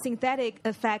like a synthetic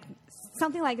effect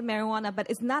something like marijuana, but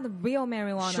it's not real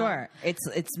marijuana. Sure,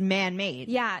 it's man-made.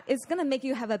 Yeah, it's gonna make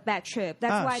you have a bad trip.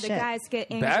 That's why the guys get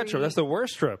angry. Bad trip? That's the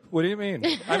worst trip. What do you mean?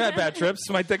 I've had bad trips.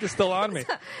 My dick is still on me.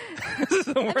 This is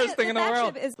the worst thing in the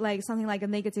world. Trip is like something like a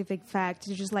negative effect.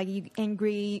 You're just like you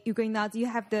angry, you're going nuts, you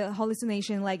have the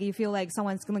hallucination, like you feel like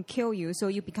someone's gonna kill you, so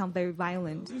you become very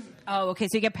violent. Oh, okay,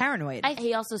 so you get paranoid.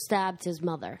 He also stabbed his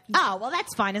mother. Oh, well,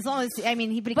 that's fine as long as But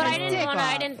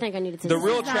I didn't think I needed to. The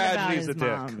real not about tragedy is his the dick.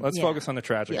 mom. Let's Yeah. focus on the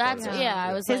tragedy. That's part.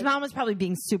 I was his like, mom was probably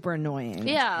being super annoying.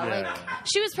 yeah, like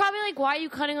she was probably like, "Why are you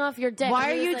cutting off your dick? Why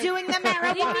And are he was you like, doing the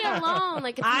marijuana? Leave me alone!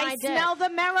 Like it's I my dick." smell the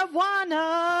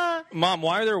marijuana. Mom,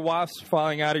 why are there wasps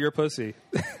falling out of your pussy?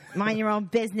 Mind your own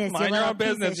business. Mind your own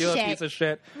business, you little piece of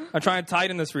shit. I'm trying to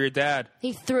tighten this for your dad.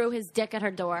 He threw his dick at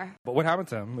her door. But what happened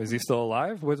to him? Is he still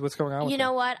alive? What's going on with You him?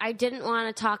 know what? I didn't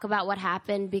want to talk about what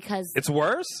happened because It's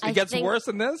worse? I It gets think- worse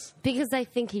than this? because I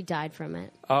think he died from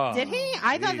it. Oh. Did he?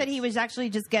 I thought that he was actually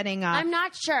just getting I'm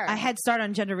not sure. a head start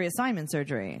on gender reassignment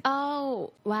surgery.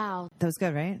 Oh wow, That was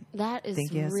good, right? that is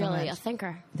Thank you so really much. a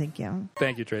thinker. Thank you.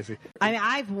 Thank you, Tracy. I mean,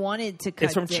 I've wanted to cut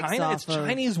It's from dicks China? off It's of-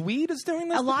 Chinese weed is doing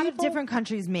this A to lot of people? different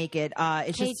countries make it.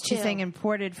 It's just she's K2. saying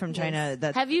imported from China.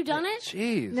 That Have you done it?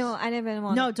 Jeez. No, I never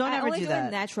want. No, don't I ever only do it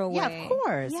that. natural Yeah, way. of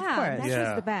course, Yeah, of course. that's Yeah.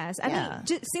 just the best. I Yeah.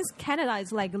 mean, since Canada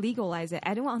is like legalized it,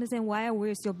 I don't understand why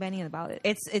we're still banning about it.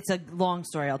 It's a long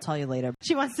story. I'll tell you later.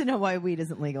 She wants to know why weed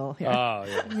isn't legal here. Oh,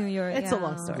 yeah. New York. It's a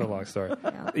long story. It's a long story.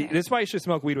 This is why you should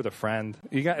smoke weed with a friend.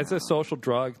 It's a social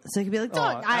drug. So you could be like,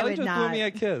 don't. Oh, I Allie would just not. blew me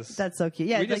a kiss. That's so cute.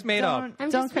 Yeah, We just like, made up. don't, I'm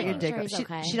don't just cut your making dick sure off. he's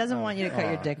okay. She doesn't want you to cut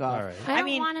your dick off. all right. I don't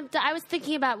mean, want him to. I was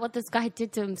thinking about what this guy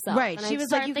did to himself. Right, And she I was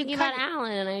started like, you thinking could about cut-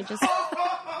 Alan, and I just,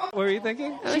 What were you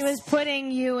thinking? she was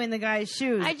putting you in the guy's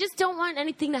shoes. I just don't want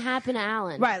anything to happen to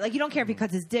Alan. Right, like you don't care if he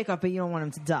cuts his dick off, but you don't want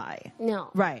him to die. No.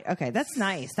 Right, okay, that's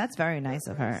nice. That's very nice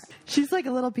of her. She's like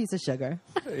a little piece of sugar.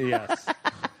 Yes.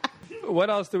 What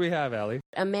else do we have, Allie?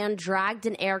 A man dragged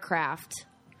an aircraft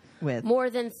With more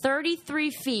than 33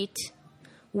 feet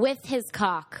with his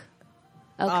cock.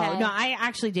 Okay. Oh, no, I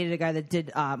actually dated a guy that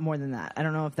did more than that. I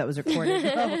don't know if that was recorded.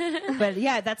 But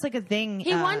yeah, that's like a thing.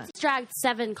 He once dragged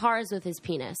 7 cars with his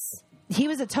penis. He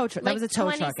was a tow truck. That Like was a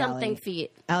tow truck, 20-something Allie.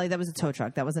 feet. Allie, that was a tow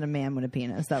truck. That wasn't a man with a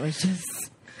penis. That was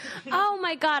just... Oh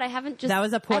my God! I haven't just. That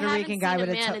was a Puerto I haven't Rican guy seen with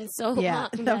a man tow... in so yeah, long.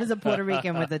 that but- was a Puerto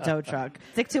Rican with a tow truck.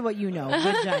 Stick to what you know.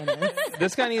 Vaginas.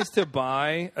 This guy needs to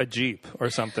buy a Jeep or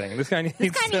something. This guy needs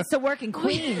This guy needs to work in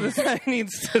Queens. This guy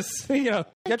needs to,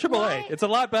 get AAA. Why? It's a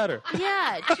lot better.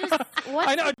 Yeah, just what?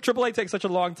 I know AAA takes such a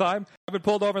long time. I've been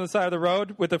pulled over on the side of the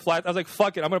road with the flat. I was like,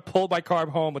 fuck it. I'm going to pull my car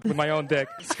home with my own dick.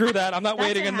 Screw that. I'm not That's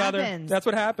waiting what another. happens. That's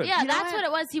what happened. Yeah, You know that's what? what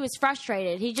it was. He was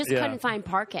frustrated. He just Yeah. couldn't find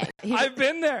parking. I've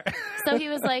been there. So he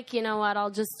was like, you know what? I'll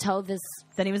just tow this.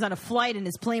 Then he was on a flight and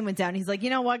his plane went down. He's like, you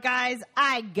know what, guys?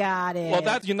 I got it. Well,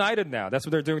 that's United now. That's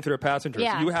what they're doing to their passengers.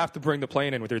 Yeah. You have to bring the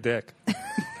plane in with your dick.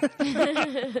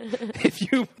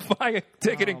 If you buy a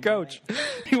ticket and coach,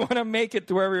 you want to make it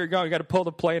to wherever you're going, you got to pull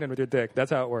the plane in with your dick.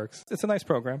 That's how it works. It's a nice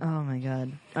program. Oh, my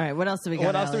God. All right, what else do we got,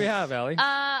 What else do Allie? we have, Allie?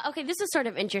 Okay, this is sort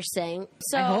of interesting.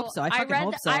 So I hope so. I fucking read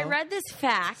hope so. I read this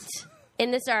fact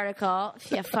in this article.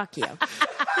 Yeah, fuck you.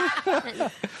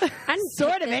 I didn't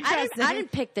Sort pick of this- interesting. I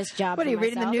didn't pick this job. What are for you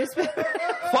reading the myself.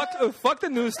 newspaper? fuck the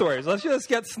news stories. Let's just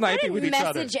get I snipey with didn't each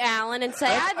other. message Alan and say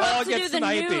Let's I'd all love to get do the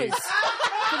snipey. news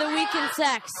for the week in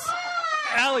sex.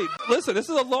 Allie, listen, this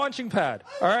is a launching pad.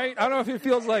 All right, I don't know if it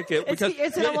feels like it It's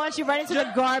going to launch you right into the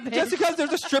garbage. just because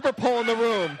there's a stripper pole in the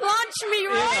room. Launch me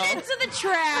right know. into the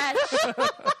trash.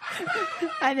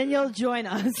 And then you'll join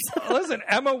us. Listen,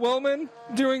 Emma Willman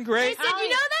doing great. Listen, you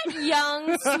know that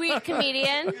young, sweet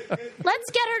comedian?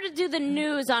 Let's get her to do the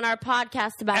news on our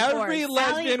podcast about Every whores.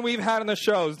 lesbian we've had on the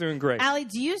show is doing great. Allie,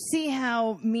 do you see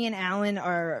how me and Alan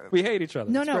are... We hate each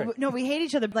other. It's great. No, we hate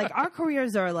each other. Like, our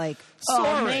careers are, like,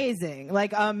 Soaring. amazing.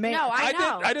 Like, amazing. No, I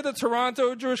know. I did the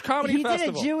Toronto Jewish Comedy He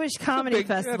Festival. did a Jewish comedy Big-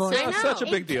 festival. It's I know. such a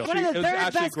big deal. One of It the was third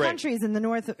actually best great. countries in the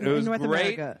North It was in North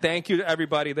great. America. Thank you to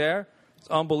everybody there. It's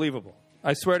unbelievable.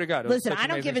 I swear to God. It was Listen, such an I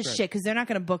don't amazing give a experience. shit because they're not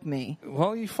going to book me.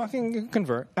 Well, you fucking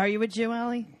convert. Are you a Jew,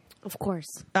 Allie? Of course.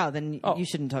 Oh, then Oh. you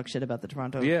shouldn't talk shit about the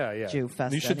Toronto Yeah. Jew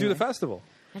festival. You should do the festival.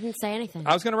 I didn't say anything.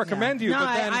 I was going to recommend you, No,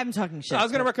 but then I'm talking shit. I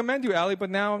was going to recommend you, Allie, but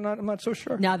now I'm not so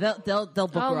sure. No, they'll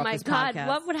book her Oh off my this God! podcast.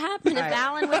 What would happen if All right.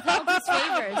 Alan withheld his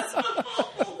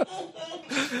favors?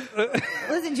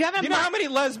 Listen, do you have a You know how many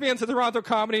lesbians the Toronto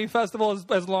Comedy Festival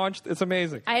has launched? It's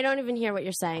amazing. I don't even hear what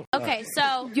you're saying. Okay,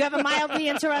 so Do you have a mildly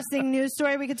interesting news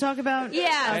story we could talk about?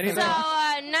 yeah, Anything? so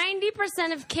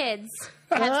 90% of kids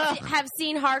have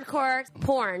seen hardcore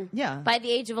porn Yeah. by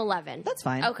the age of 11. That's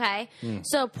fine. Okay.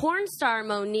 So porn star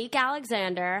Monique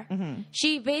Alexander,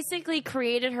 she basically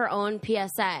created her own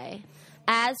PSA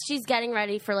as she's getting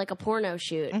ready for like a porno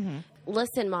shoot.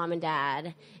 Listen, mom and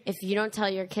dad, if you don't tell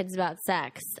your kids about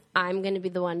sex, I'm going to be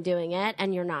the one doing it,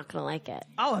 and you're not going to like it.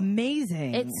 Oh,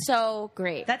 amazing. It's so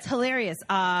great. That's hilarious.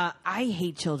 I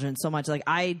hate children so much. Like,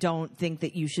 I don't think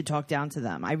that you should talk down to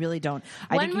them. I really don't.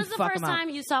 I When think was you the fuck first 'em up. time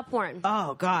you saw porn?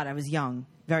 Oh, God, I was young.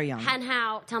 Very young. And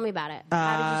how? Tell me about it.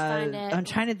 How did you find it? I'm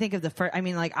trying to think of the first. I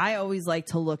mean, like, I always like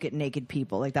to look at naked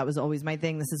people. Like, that was always my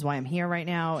thing. This is why I'm here right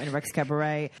now in Rex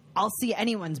Cabaret. I'll see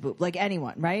anyone's boob, like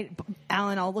anyone, right?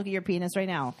 Alan, I'll look at your penis right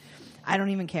now. I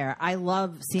don't even care. I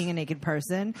love seeing a naked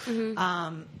person.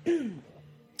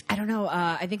 I don't know.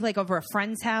 I think like over a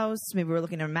friend's house. Maybe we were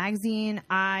looking at a magazine.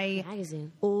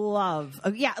 Magazine. Love.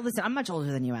 Oh, yeah, listen, I'm much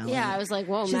older than you, Alan. Yeah, I was like,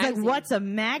 whoa, She's magazine. like, what's a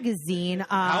magazine?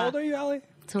 How old are you, Allie?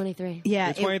 23. Yeah,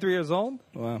 You're 23 years old?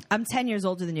 Wow. I'm 10 years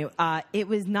older than you. It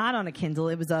was not on a Kindle.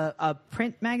 It was a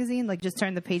print magazine. Like, just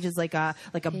turn the pages like a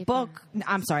book.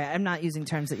 I'm sorry. I'm not using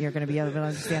terms that you're going to be able to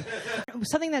understand.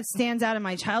 Something that stands out in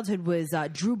my childhood was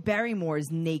Drew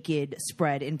Barrymore's naked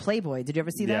spread in Playboy. Did you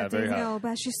ever see Yeah, that? very Daisy? hot. No,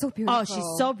 but she's so beautiful. Oh, she's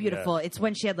so beautiful. Yeah. It's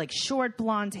when she had like short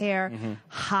blonde hair.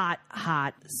 Hot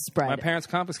spread. My parents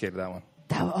confiscated that one.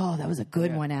 That was a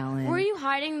good one, Alan. Were you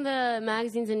hiding the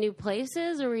magazines in new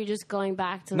places, or were you just going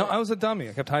back to No, I was a dummy.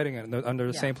 I kept hiding it under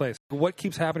the same place. What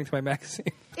keeps happening to my magazine?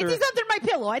 It is under my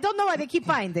pillow. I don't know why they keep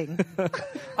finding.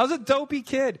 I was a dopey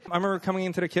kid. I remember coming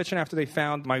into the kitchen after they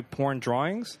found my porn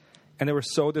drawings, and they were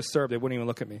so disturbed they wouldn't even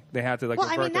look at me. They had to like Well,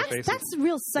 I avert mean, their that's faces.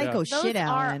 real psycho Those shit,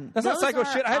 are- Alan. That's not those psycho are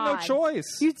shit. I had no odd.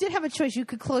 choice. You did have a choice. You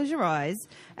could close your eyes.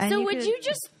 And So would could- you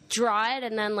just draw it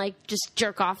and then like just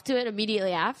jerk off to it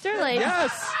immediately after? Like,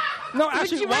 Yes. No,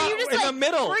 actually, were you just, in like- the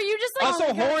middle. were you just, like, I was oh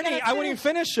so my God, I horny, gotta I wouldn't even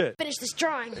finish it. finish this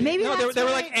drawing? Maybe No, that's they were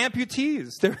why- like amputees.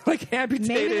 They were like amputated.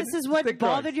 Maybe this is what stick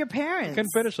bothered drawings. your parents.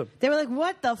 Couldn't finish them. They were like,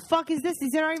 "What the fuck is this?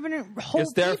 These aren't even whole.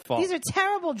 It's their fault. These are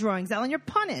terrible drawings, Alan. You're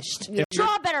punished."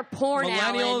 Draw better porn,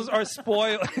 Millennials Alan. are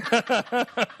spoiled.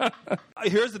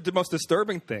 Here's the most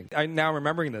disturbing thing. I'm now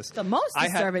remembering this. The most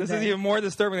disturbing This thing. is even more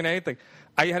disturbing than anything.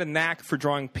 I had a knack for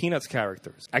drawing Peanuts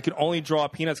characters. I could only draw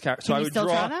Peanuts characters. So Can I you would still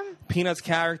draw draw them? Peanuts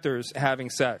characters having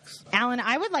sex. Alan,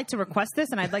 I would like to request this,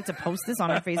 and I'd like to post this on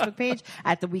our Facebook page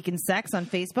at The Week in Sex on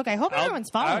Facebook. I hope everyone's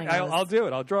following us. I'll do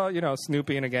it. I'll draw,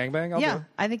 Snoopy in a gangbang. I'll do Yeah, it.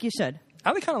 I think you should.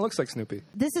 Ali kind of looks like Snoopy.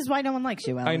 This is why no one likes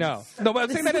you, Alan. I know. No, but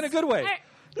I'm saying that in a good way.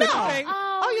 No. Okay.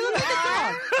 Oh, you look like a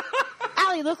dog.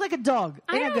 Allie, you look like a dog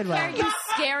I in a don't good care, way. you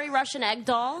scary Russian egg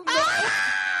doll.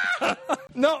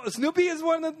 No, Snoopy is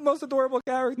one of the most adorable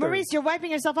characters. Maurice, you're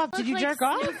wiping yourself off. Did you Look like jerk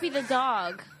off? Snoopy the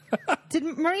dog.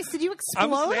 Maurice, did you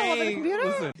explode all over the computer?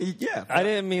 listen, Yeah. I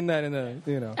didn't mean that in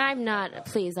a, I'm not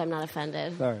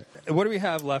offended. All right. What do we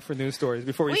have left for news stories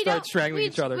before we start strangling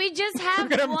each other? We just have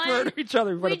We're gonna one. murder each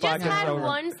other before We the just podcast is had over.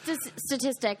 one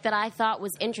statistic that I thought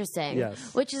was interesting.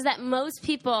 Yes. Which is that most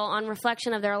people, on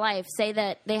reflection of their life, say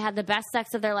that they had the best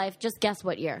sex of their life. Just guess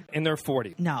what year? In their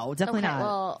 40s. No, definitely Okay, not.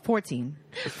 well- 14.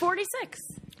 46.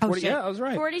 Oh, 40 shit. yeah, I was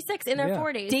right. 46 in their Yeah.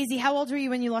 40s. Daisy, how old were you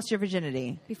when you lost your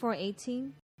virginity? Before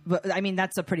 18. But, I mean,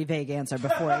 that's a pretty vague answer.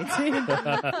 Before 18.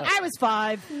 I was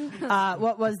 5.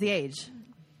 What was the age?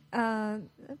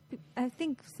 I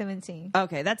think 17.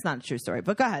 Okay, that's not a true story,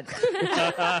 but go ahead.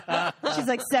 She's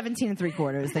like 17 and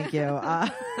 3/4. Thank you.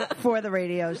 For the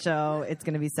radio show, it's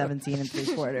going to be 17 and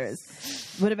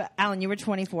 3/4. What about Alan? You were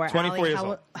 24. 24 Allie, years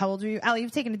old. How old were you? Allie,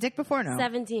 you've taken a dick before? No.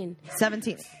 17.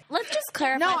 17. Let's just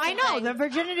clarify. No, I know. something. The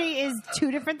virginity is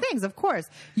two different things, of course.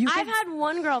 You I've can- had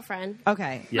one girlfriend.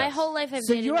 Okay. Yeah. My Yes. whole life I've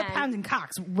So dated you were men. pounding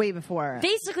cocks way before.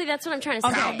 Basically, that's what I'm trying to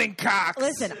say. Pounding cocks.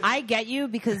 Listen, I get you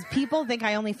because people think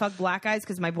I only fuck black guys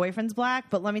because my boyfriend's black,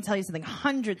 but let me tell you something.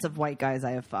 Hundreds of white guys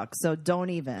I have fucked, so don't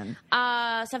even.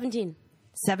 17.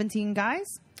 17 guys?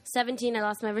 17. I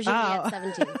lost my virginity Oh. at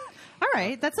 17. All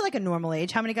right, that's like a normal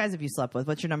age. How many guys have you slept with?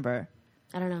 What's your number?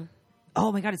 I don't know.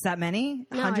 Oh my God, it's that many?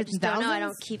 No, I Hundreds just and don't thousands? know. I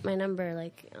don't keep my number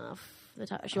like off the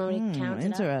top. She want me to count it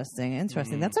up?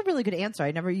 Interesting. That's a really good answer.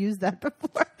 I never used that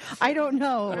before. I don't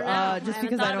know. I don't know. Just I haven't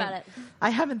because thought I don't. about it. I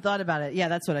haven't thought about it. Yeah,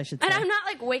 that's what I should say. And I'm not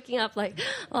like waking up like,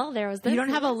 well, there was this. You don't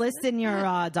have a and this. list in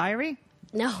your diary?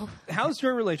 No. How's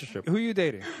your relationship? Who are you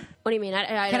dating? What do you mean? Can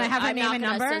I have her I'm name not and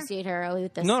gonna number? associate her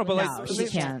with this. No, but like, No, she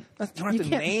can't. You don't have You to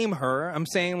can't. name her. I'm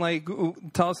saying, like,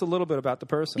 tell us a little bit about the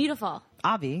person. Beautiful.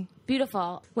 Avi.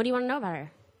 Beautiful. What do you want to know about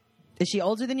her? Is she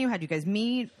older than you? How'd you guys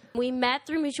meet? We met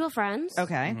through mutual friends.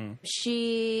 Okay.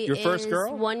 She Your first is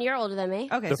girl? 1 year older than me.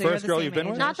 Okay. The so you're first the girl same you've been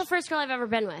age. with? Not the first girl I've ever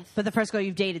been with. But the first girl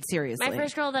you've dated seriously. My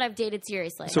first girl that I've dated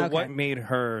seriously. So Okay. what made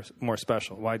her more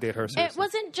special? Why date her seriously?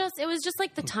 It was just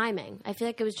like the timing. I feel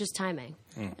like it was just timing.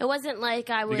 It wasn't like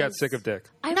I was. You got sick of dick.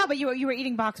 No, but you were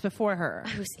eating box before her.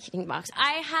 I was eating box.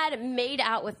 I had made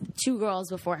out with 2 girls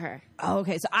before her. Oh,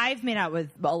 okay. So I've made out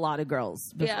with a lot of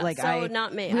girls. Yeah, so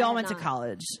not me. We I all had went to not.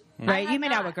 college, I right? had You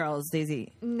made out not. with girls,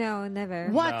 Daisy. No, never.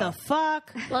 What the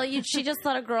fuck? Well, she just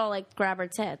let a girl like grab her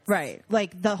tits. Right.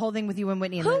 Like the whole thing with you and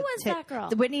Whitney. And Who the was that girl?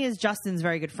 Whitney is Justin's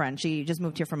very good friend. She just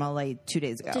moved here from LA 2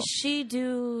 days ago. Does she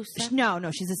do?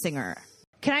 No, she's a singer.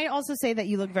 Can I also say that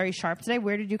you look very sharp today?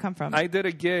 Where did you come from? I did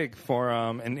a gig for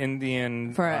an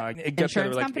Indian. For an it gets there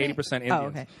insurance like company? 80% Indians. Oh,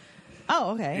 okay.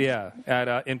 Oh, okay. Yeah,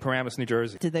 at in Paramus, New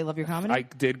Jersey. Did they love your comedy? I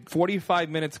did 45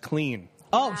 minutes clean.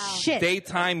 Oh, Wow. shit.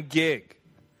 Daytime gig.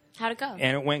 How'd it go?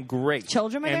 And it went great.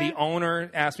 Children were and there? the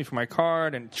owner asked me for my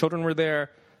card, and children were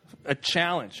there. A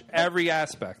challenge, every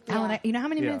aspect. Alan, you know how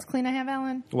many Yeah. minutes clean I have,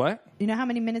 Alan? What? You know how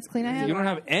many minutes clean I have? You don't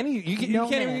have any. You No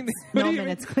can't even. minutes. what No do you-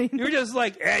 minutes clean. You're just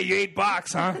like, hey, you ate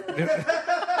box, huh?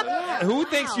 Who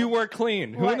thinks you work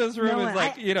clean? Who in this room No, is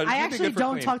like, I you know? you'd be actually good for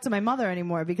don't clean. talk to my mother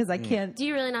anymore because I can't. Do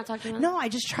you really not talk to her? No, I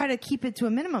just try to keep it to a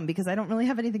minimum because I don't really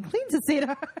have anything clean to say to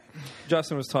her.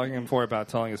 Justin was talking before about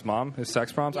telling his mom his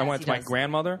sex problems. I Yes, went he to my does.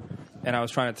 grandmother, and I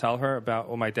was trying to tell her about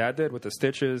what my dad did with the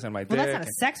stitches and my Well, dick. that's not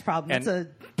a sex problem. That's and-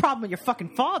 a problem with your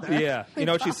fucking father. Yeah. You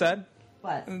know what she said?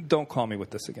 What? Don't call me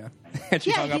with this again. And she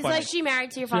Yeah, hung up he's on like, me. Is she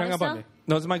married to your She hung father up on still? me.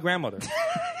 No, it's my grandmother.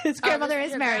 His grandmother this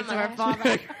is is your married to her grandmother.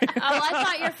 father. Oh, I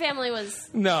thought your family was.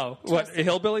 No. What,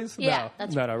 hillbillies? Yeah, no.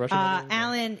 that's no, Russian hillbillies.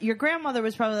 Alan, your grandmother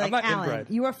was probably like, not Alan, inbred.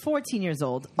 you are 14 years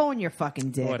old. Own your fucking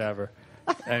dick. Whatever.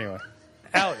 Anyway.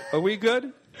 Allie, are we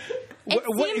good? It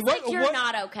seems like you're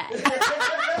not okay.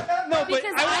 No, but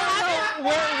because I want to know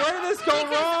where did this go Because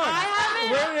wrong? I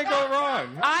haven't- Where did it go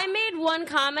wrong? I made one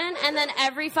comment, and then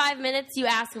every 5 minutes you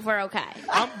ask if we're okay.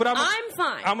 I'm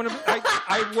fine.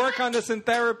 I work on this in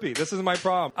therapy. This is my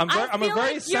problem. I'm I a feel very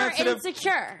like you're sensitive.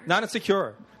 insecure. Not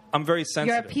insecure. I'm very You're a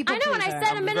sensitive. people I know, and I pleaser.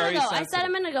 said a I'm minute very ago. I said sensitive.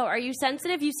 a minute ago, are you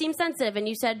sensitive? You seem sensitive, and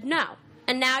you said no.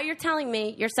 And now you're telling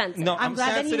me you're sensitive. No, I'm I'm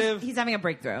glad sensitive. that he's having a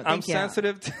breakthrough. I'm Thank you.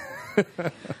 sensitive. To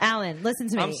Alan, listen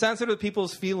to me. I'm sensitive to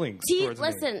people's feelings. towards me.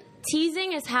 Listen,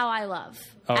 teasing is how I love.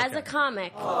 Okay. As a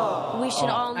comic, we should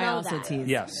all know I also that. tease.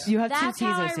 Yes. You have That's two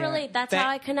how I teasers here. relate. That's Thank- how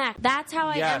I connect. That's how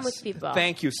I Yes. am with people.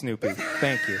 Thank you, Snoopy.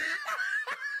 Thank you.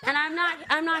 And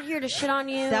I'm not here to shit on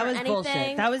you That or was anything.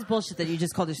 bullshit. That was bullshit that you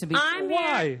just called her to be. I'm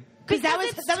Why? here Because that was-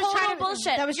 it's that was total trying to-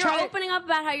 bullshit. that was You're trying to- opening up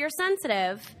about how you're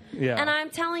sensitive. Yeah. And I'm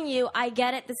telling you, I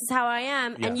get it. This is how I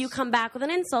am. And Yes. you come back with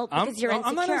an insult because you're insecure.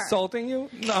 I'm not insulting you.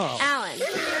 No. Alan.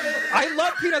 I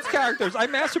love Peanuts characters. I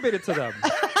masturbated to them.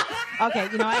 Okay,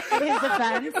 you know what? In his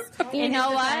defense. You in his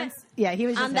know what? defense- Yeah, he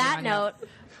was just On that hitting on note,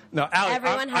 No, Allie,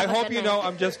 Everyone I have a hope good you night. know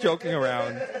I'm just joking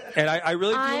around. And I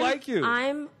really do like you.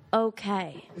 I'm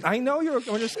okay. I know you're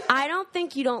just. I don't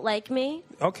think you don't like me.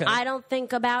 Okay. I don't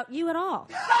think about you at all.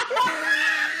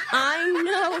 I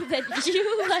know that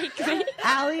you like me.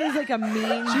 Allie is like a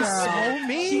mean girl. so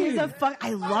mean. She is a fuck. I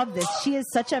love this. She is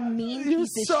such a mean You're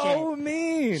piece so of shit.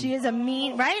 mean. She is a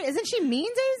mean, right? Isn't she mean,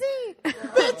 Daisy?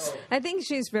 I think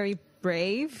she's very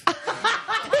brave.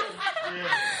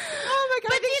 Oh my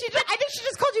god! I think she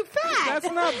just called you fat.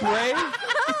 That's not brave.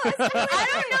 I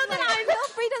don't know that I'm no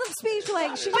freedom of speech.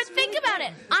 Like she But just think about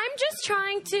it. I'm just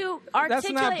trying to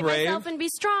articulate brave. myself and be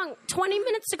strong. 20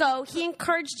 minutes ago, he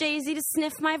encouraged Jay-Z to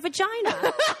sniff my vagina.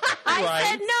 I Right.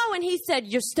 said no, and he said,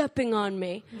 "You're stepping on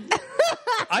me."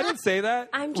 I didn't say that.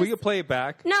 I'm We just- could play it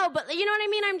back. No, but you know what I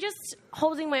mean? I'm just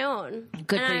holding my own.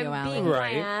 Good and for I'm you, Allie. being who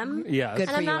Right. I am. Yes. Good And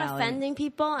for I'm you, not Allie. offending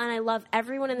people, and I love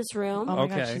everyone in this room. Oh my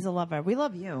god, Okay. she's a lover. We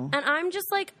love you. And I'm just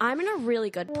like, I'm in a really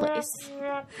good place.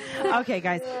 Okay,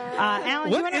 guys. Alan, do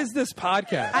you What wanna, is this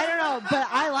podcast? I don't know, but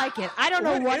I like it. I don't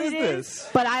know What what is it is, this?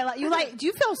 but I like. You like? Do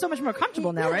you feel so much more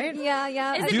comfortable now, right?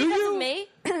 yeah. Is it Do because you? of me?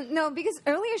 No, because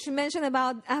earlier she mentioned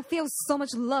about I feel so much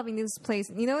love in this place.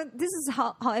 You know, this is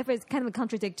however it's kind of a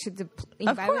contradict to the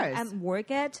environment course. I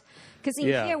work at. Because in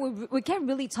Yeah. here we can't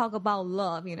really talk about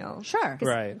love. You know, Sure. 'Cause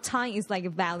Right. time is like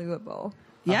valuable.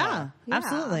 Yeah, Yeah.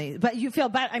 absolutely. But you feel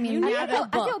better. I mean, I now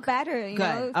feel better. You Good.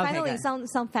 know, Okay, finally good.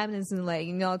 some feminists like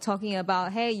talking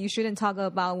about hey, you shouldn't talk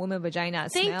about women vagina.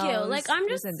 Thank you. smells, Like, I'm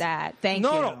this just- and that. Thank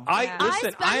No, you. no.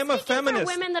 Listen. I am a speaking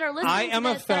feminist. For women that are listening I am to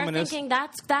a this, that are feminist. thinking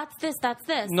that's this, that's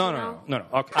this. No, you no, know?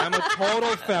 no. Okay, I'm a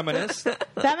total feminist.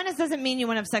 Feminist doesn't mean you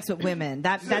want to have sex with women.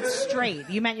 That's straight.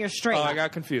 You meant you're straight. Oh, I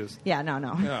got confused. Yeah, no.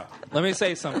 Yeah. Let me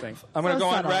say something. I'm going to So go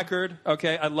on subtle. record.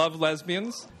 Okay, I love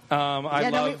lesbians. I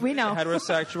love we know.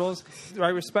 heterosexuals. I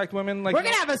respect women. Like We're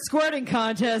going to have a squirting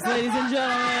contest, ladies and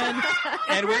gentlemen.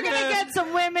 and we're going to get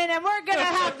some women, and we're going to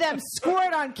have them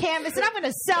squirt on canvas, and I'm going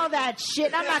to sell that shit,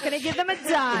 and I'm not going to give them a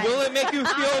dime. Will it make you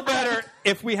feel better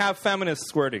if we have feminists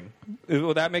squirting?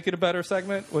 Will that make it a better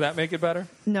segment? Will that make it better?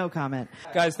 No comment.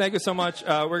 Guys, thank you so much.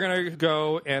 We're going to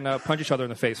go and punch each other in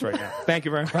the face right now. Thank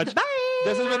you very much. Bye.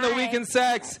 This has been The Week in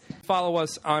Sex. Follow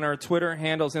us on our Twitter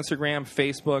handles, Instagram,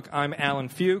 Facebook. I'm Alan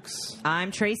Fuchs. I'm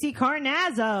Tracy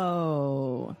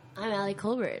Carnazzo. I'm Allie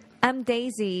Kolbert. I'm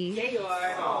Daisy. There you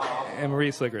are. And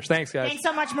Maurice Lickers. Thanks, guys. Thanks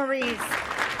so much, Maurice.